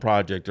home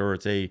project, or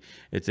it's a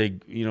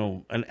you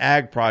know, an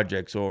ag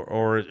project,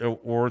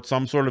 or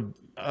some sort of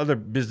other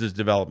business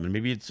development.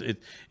 Maybe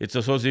it's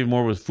associated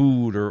more with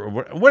food or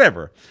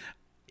whatever.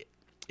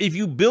 If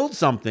you build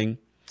something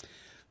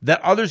that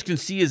others can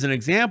see as an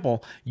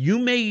example, you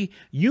may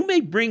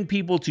bring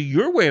people to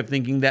your way of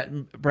thinking that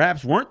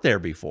perhaps weren't there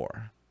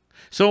before.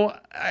 So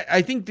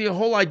I think the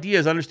whole idea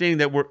is understanding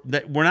that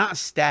we're not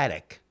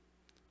static.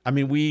 I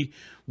mean,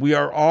 we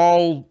are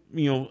all,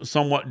 you know,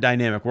 somewhat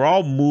dynamic. We're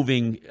all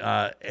moving,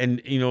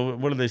 and you know,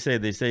 what do they say?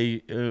 They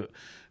say, you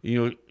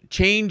know,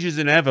 change is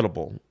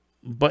inevitable,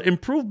 but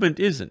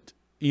improvement isn't.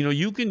 You know,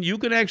 you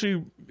can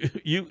actually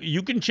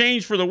you can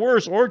change for the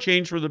worse or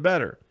change for the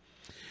better.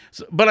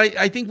 So, but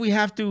I think we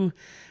have to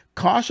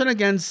caution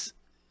against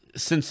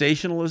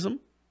sensationalism,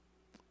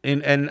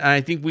 and I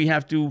think we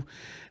have to,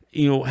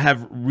 you know,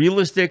 have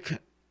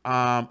realistic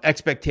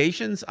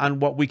expectations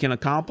on what we can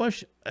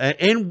accomplish,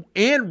 and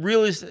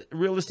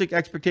realistic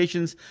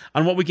expectations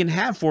on what we can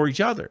have for each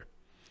other.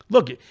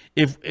 Look,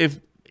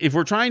 if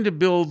we're trying to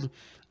build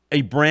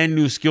a brand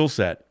new skill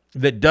set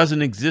that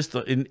doesn't exist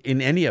in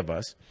any of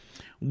us,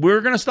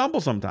 we're going to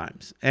stumble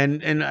sometimes,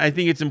 and I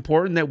think it's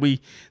important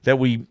that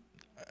we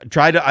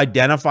try to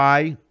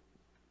identify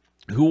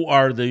who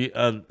are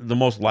the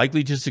most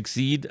likely to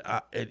succeed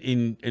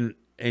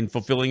in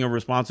fulfilling a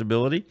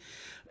responsibility.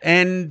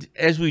 And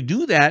as we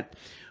do that,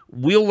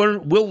 we'll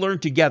learn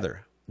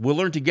together. We'll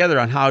learn together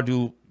on how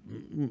to,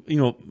 you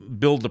know,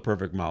 build the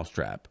perfect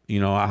mousetrap.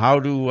 You know, how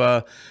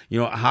to, you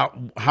know,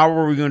 how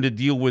are we going to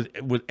deal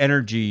with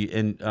energy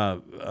and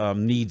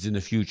needs in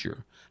the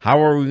future?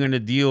 How are we going to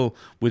deal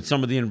with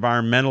some of the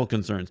environmental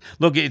concerns?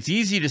 Look, it's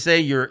easy to say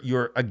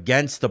you're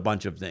against a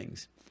bunch of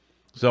things.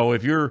 So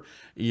if you're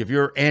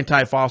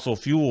anti-fossil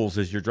fuels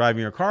as you're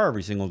driving your car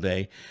every single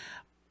day,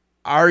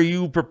 are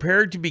you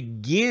prepared to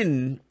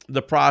begin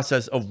the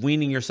process of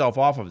weaning yourself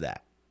off of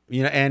that?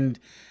 You know,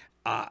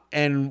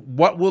 and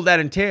what will that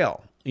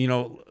entail? You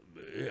know,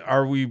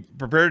 are we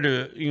prepared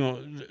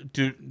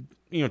to,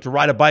 to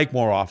ride a bike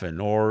more often,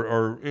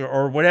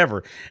 or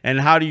whatever? And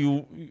how do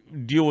you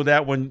deal with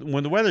that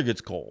when the weather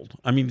gets cold?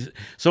 I mean,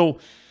 so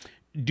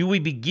do we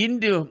begin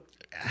to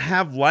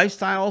have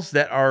lifestyles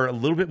that are a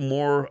little bit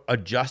more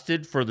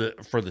adjusted for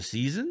the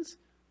seasons?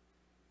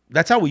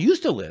 That's how we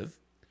used to live.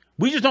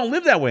 We just don't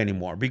live that way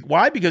anymore.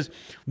 Why? Because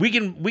we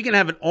can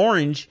have an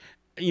orange,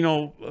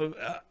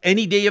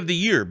 any day of the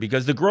year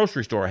because the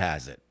grocery store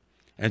has it,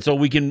 and so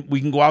we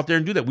can go out there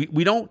and do that.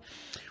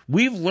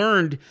 We've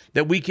learned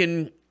that we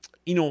can,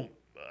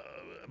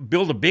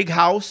 build a big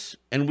house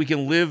and we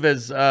can live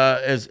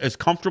as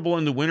comfortable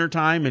in the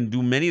wintertime and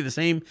do many of the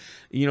same,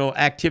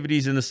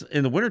 activities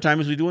in the wintertime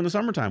as we do in the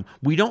summertime.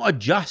 We don't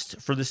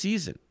adjust for the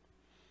season.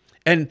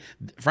 And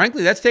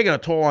frankly, that's taken a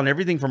toll on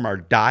everything from our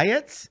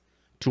diets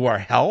to our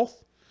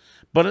health,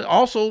 but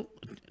also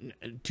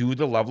to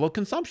the level of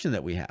consumption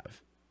that we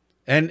have.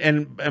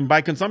 And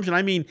by consumption,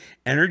 I mean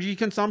energy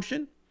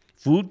consumption,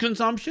 food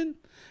consumption,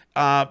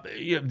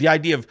 the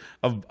idea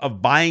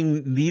of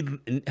buying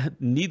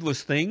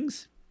needless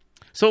things.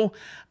 So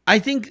I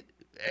think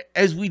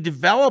as we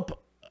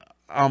develop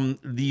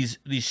these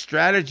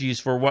strategies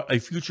for what a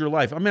future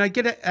life, I mean, I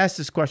get asked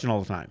this question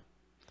all the time.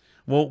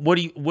 Well, what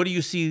do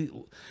you see?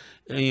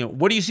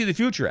 What do you see the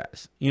future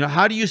as?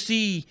 How do you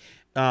see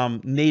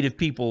Native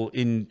people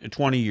in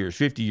 20 years,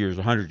 50 years,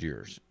 100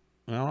 years?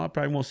 Well, I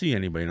probably won't see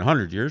anybody in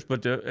 100 years,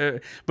 but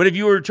if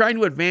you were trying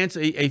to advance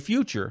a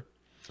future,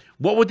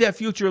 what would that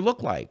future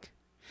look like?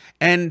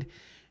 And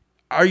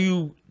are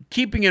you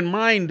keeping in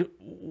mind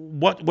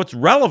what's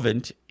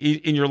relevant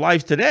in your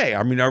life today?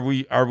 I mean, are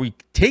we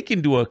taking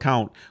into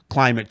account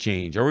climate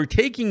change? Are we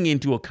taking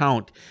into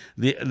account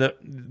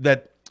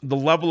the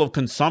level of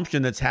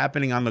consumption that's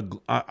happening on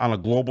a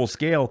global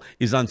scale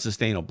is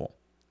unsustainable?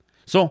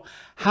 So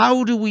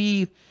how do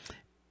we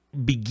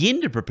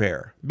begin to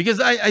prepare? Because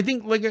I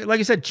think, like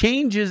I said,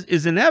 change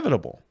is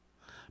inevitable,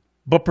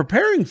 but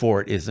preparing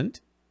for it isn't.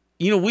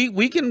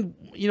 We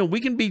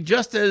can be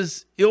just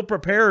as ill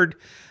prepared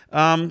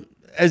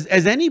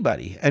as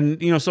anybody.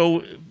 And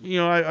so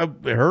I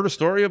heard a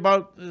story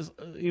about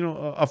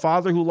a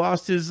father who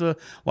lost his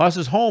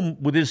home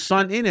with his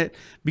son in it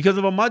because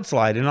of a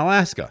mudslide in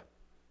Alaska.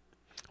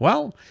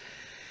 Well,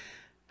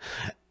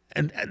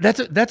 and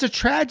that's a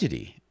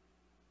tragedy.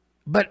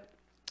 But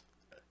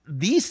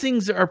these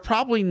things are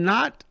probably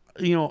not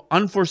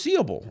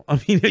unforeseeable. I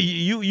mean,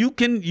 you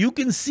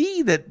can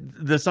see that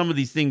some of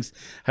these things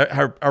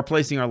are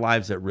placing our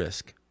lives at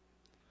risk.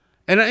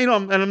 And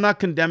I'm not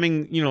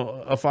condemning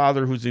a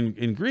father who's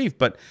in grief,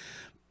 but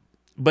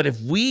if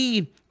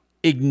we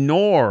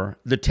ignore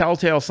the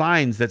telltale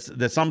signs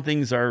that some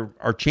things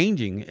are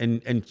changing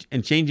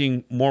and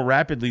changing more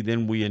rapidly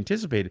than we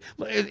anticipated,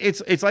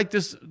 it's like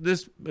this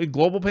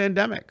global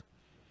pandemic.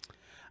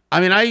 I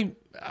mean, I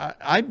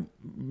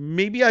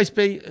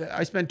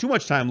spend too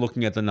much time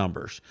looking at the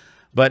numbers,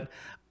 but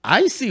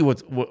I see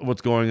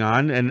what's going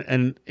on,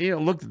 and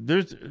look,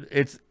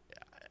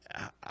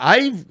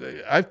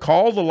 I've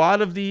called a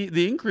lot of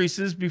the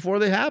increases before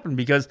they happen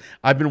because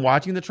I've been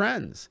watching the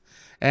trends,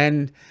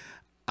 and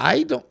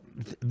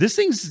this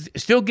thing's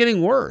still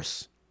getting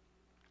worse.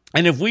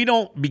 And if we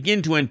don't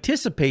begin to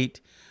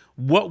anticipate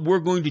what we're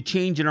going to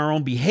change in our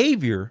own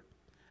behavior,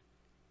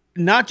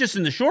 not just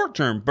in the short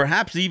term,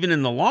 perhaps even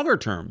in the longer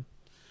term,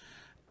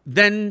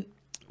 then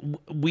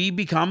we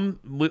become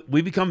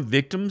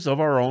victims of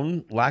our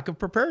own lack of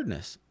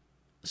preparedness.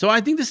 So I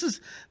think this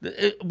is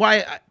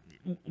why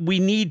we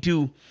need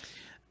to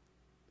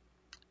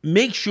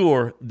make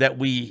sure that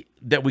we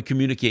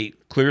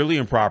communicate clearly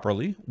and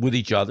properly with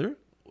each other,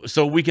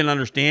 so we can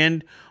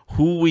understand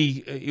who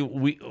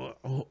we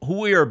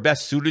are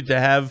best suited to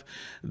have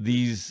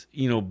these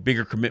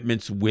bigger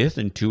commitments with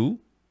and to.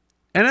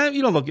 And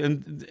look,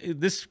 and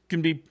this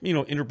can be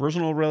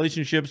interpersonal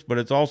relationships, but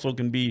it's also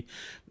can be,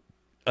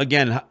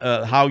 again,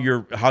 how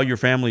your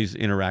families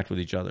interact with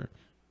each other,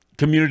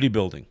 community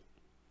building,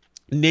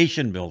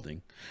 nation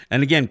building,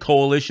 and again,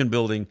 coalition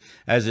building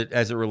as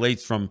it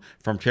relates from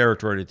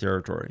territory to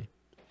territory.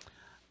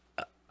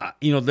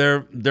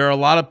 There are a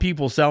lot of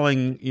people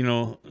selling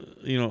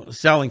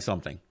selling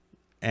something,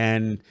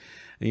 and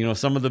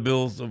some of the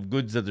bills of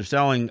goods that they're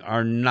selling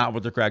are not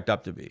what they're cracked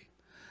up to be.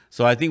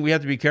 So I think we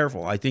have to be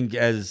careful. I think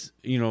as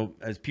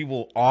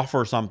people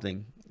offer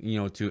something,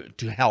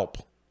 to help,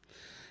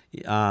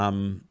 I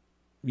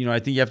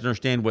think you have to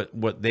understand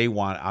what they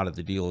want out of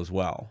the deal as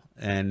well,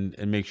 and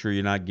make sure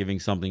you're not giving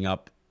something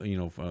up,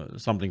 for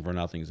something for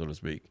nothing, so to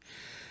speak.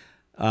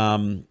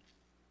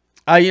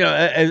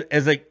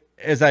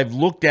 As I've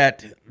looked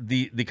at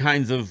the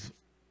kinds of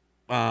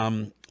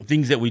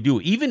things that we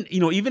do,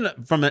 even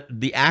from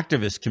the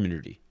activist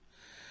community,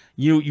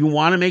 you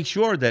want to make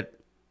sure that,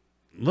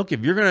 look,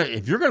 if you're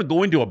gonna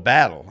go into a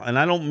battle, and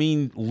I don't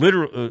mean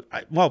literally,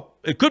 well,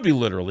 it could be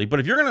literally, but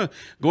if you're gonna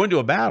go into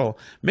a battle,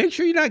 make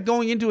sure you're not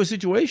going into a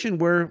situation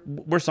where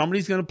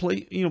somebody's gonna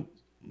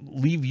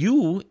leave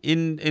you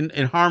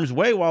in harm's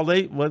way while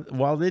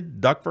they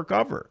duck for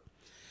cover.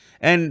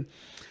 And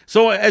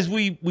so as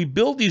we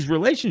build these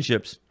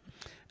relationships,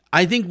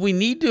 I think we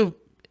need to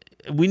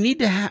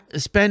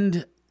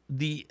spend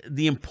the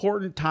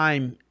important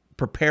time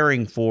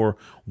preparing for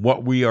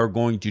what we are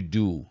going to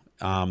do,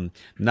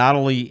 not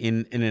only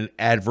in an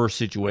adverse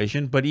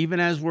situation, but even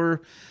as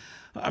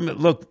I mean,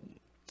 look,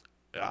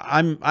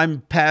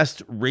 I'm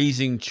past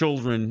raising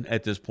children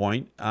at this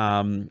point.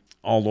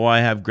 Although I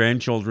have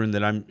grandchildren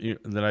that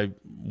I'm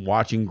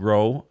watching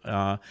grow.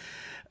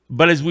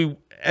 But as we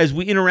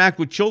interact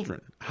with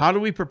children, how do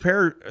we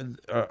prepare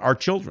our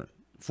children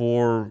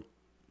for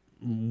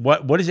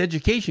what is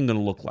education going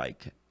to look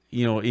like?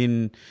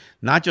 In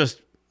not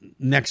just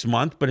next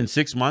month, but in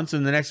 6 months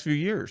and the next few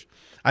years.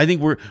 I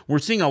think we're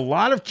seeing a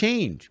lot of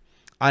change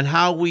on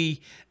how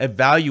we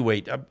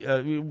evaluate.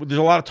 There's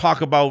a lot of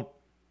talk about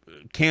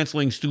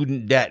canceling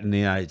student debt in the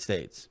United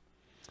States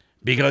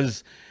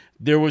because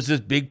there was this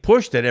big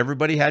push that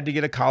everybody had to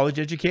get a college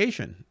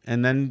education.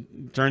 And then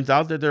it turns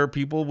out that there are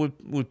people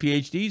with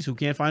PhDs who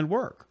can't find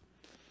work.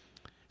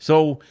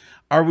 So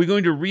are we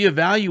going to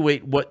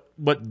reevaluate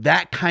what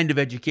that kind of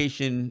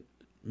education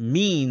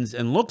means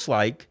and looks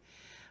like,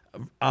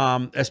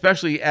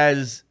 especially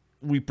as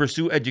we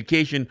pursue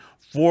education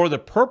for the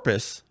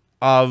purpose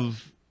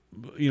of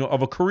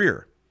a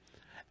career?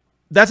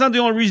 That's not the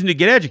only reason to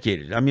get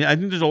educated. I mean, I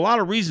think there's a lot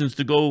of reasons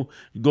to go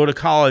to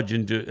college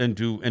and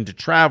to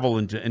travel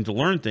and to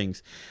learn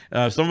things.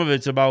 Some of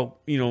it's about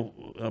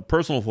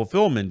personal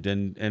fulfillment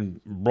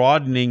and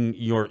broadening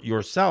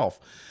yourself.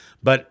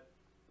 But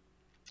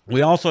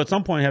we also at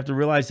some point have to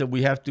realize that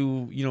we have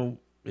to,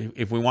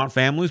 if we want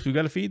families, we've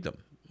got to feed them,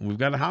 we've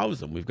got to house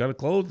them, we've got to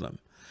clothe them.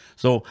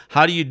 So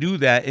how do you do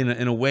that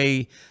in a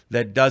way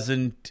that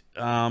doesn't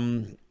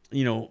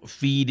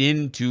feed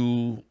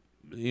into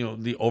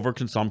the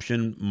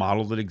overconsumption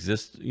model that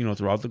exists,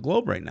 throughout the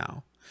globe right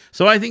now?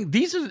 So I think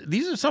these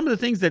are some of the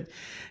things that,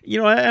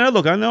 and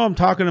look, I know I'm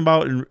talking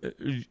about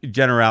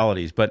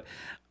generalities, but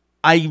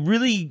I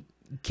really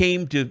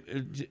came to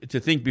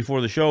think before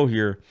the show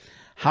here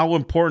how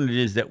important it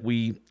is that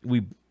we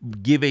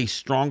give a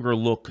stronger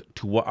look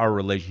to what our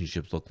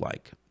relationships look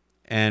like,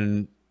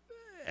 and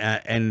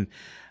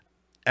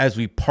as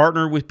we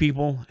partner with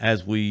people,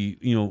 as we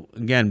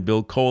again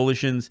build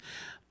coalitions.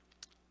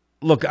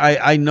 Look,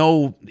 I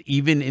know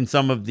even in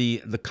some of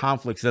the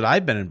conflicts that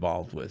I've been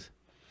involved with,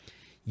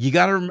 you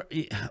gotta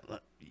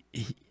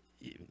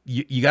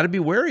be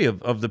wary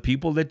of the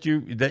people that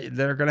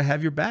are gonna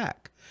have your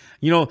back.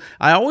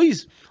 I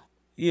always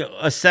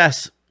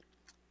assess.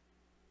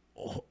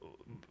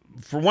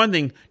 For one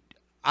thing,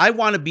 I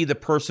want to be the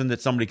person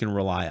that somebody can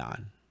rely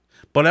on,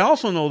 but I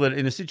also know that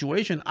in a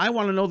situation, I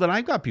want to know that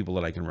I've got people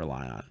that I can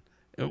rely on.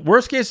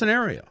 Worst case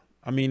scenario.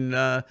 I mean,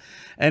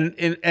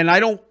 and I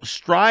don't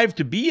strive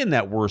to be in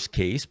that worst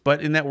case,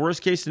 but in that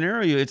worst case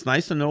scenario, it's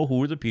nice to know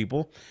who are the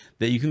people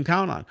that you can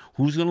count on.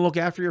 Who's going to look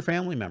after your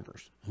family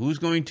members? Who's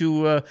going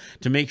to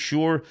make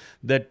sure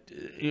that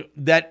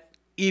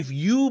if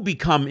you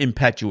become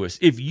impetuous,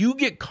 if you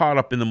get caught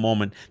up in the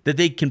moment, that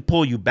they can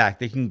pull you back,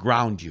 they can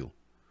ground you.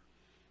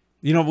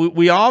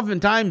 We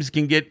oftentimes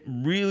can get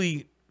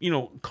really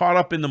caught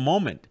up in the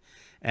moment,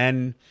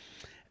 and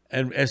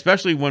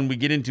especially when we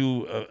get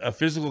into a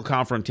physical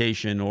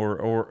confrontation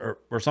or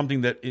something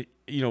that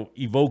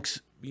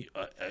evokes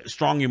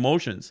strong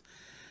emotions.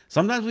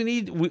 Sometimes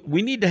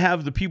we need to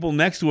have the people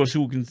next to us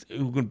who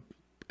can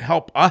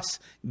help us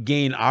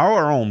gain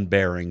our own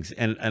bearings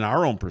and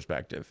our own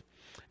perspective,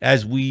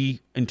 as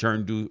we in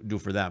turn do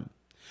for them.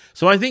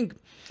 So I think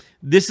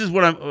this is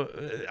what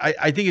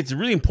I think it's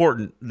really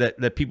important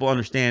that people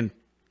understand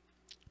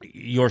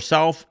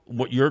yourself,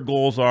 what your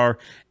goals are,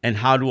 and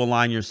how to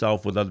align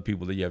yourself with other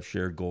people that you have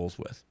shared goals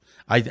with.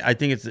 I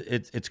think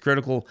it's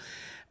critical,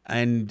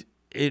 and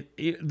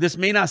this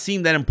may not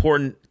seem that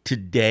important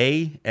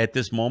today at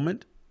this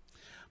moment,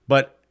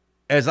 but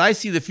as I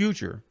see the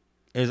future,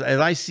 as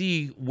I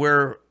see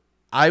where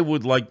I'd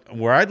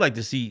like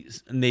to see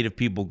Native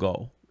people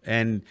go,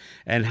 and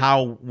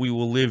how we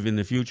will live in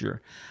the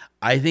future,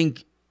 I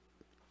think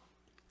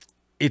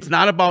it's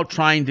not about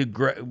trying to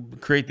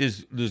create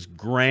this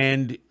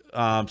grand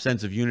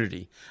sense of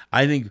unity.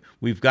 I think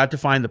we've got to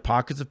find the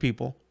pockets of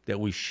people that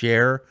we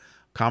share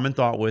common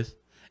thought with,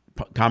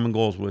 common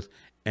goals with,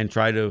 and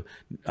try to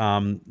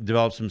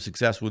develop some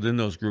success within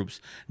those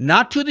groups,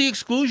 not to the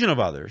exclusion of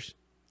others,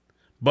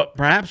 but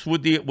perhaps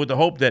with the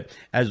hope that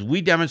as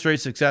we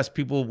demonstrate success,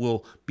 people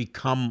will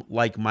become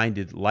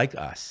like-minded like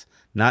us,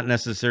 not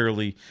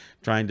necessarily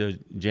trying to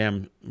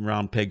jam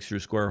round pegs through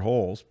square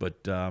holes,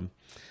 but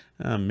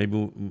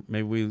maybe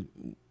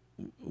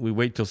we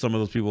wait till some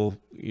of those people,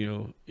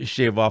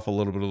 shave off a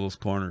little bit of those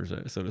corners,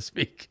 so to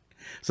speak.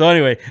 So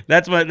anyway,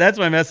 that's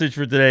my message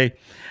for today.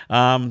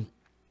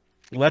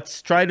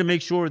 Let's try to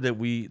make sure that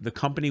the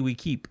company we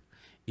keep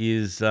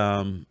is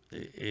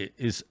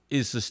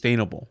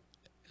sustainable,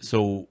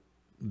 so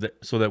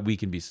that we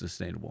can be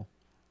sustainable.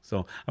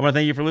 So I want to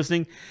thank you for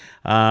listening.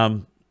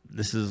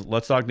 This is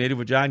Let's Talk Native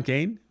with John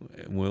Kane.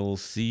 We'll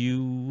see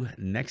you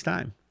next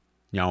time.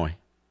 Nyaweh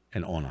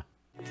and Ona.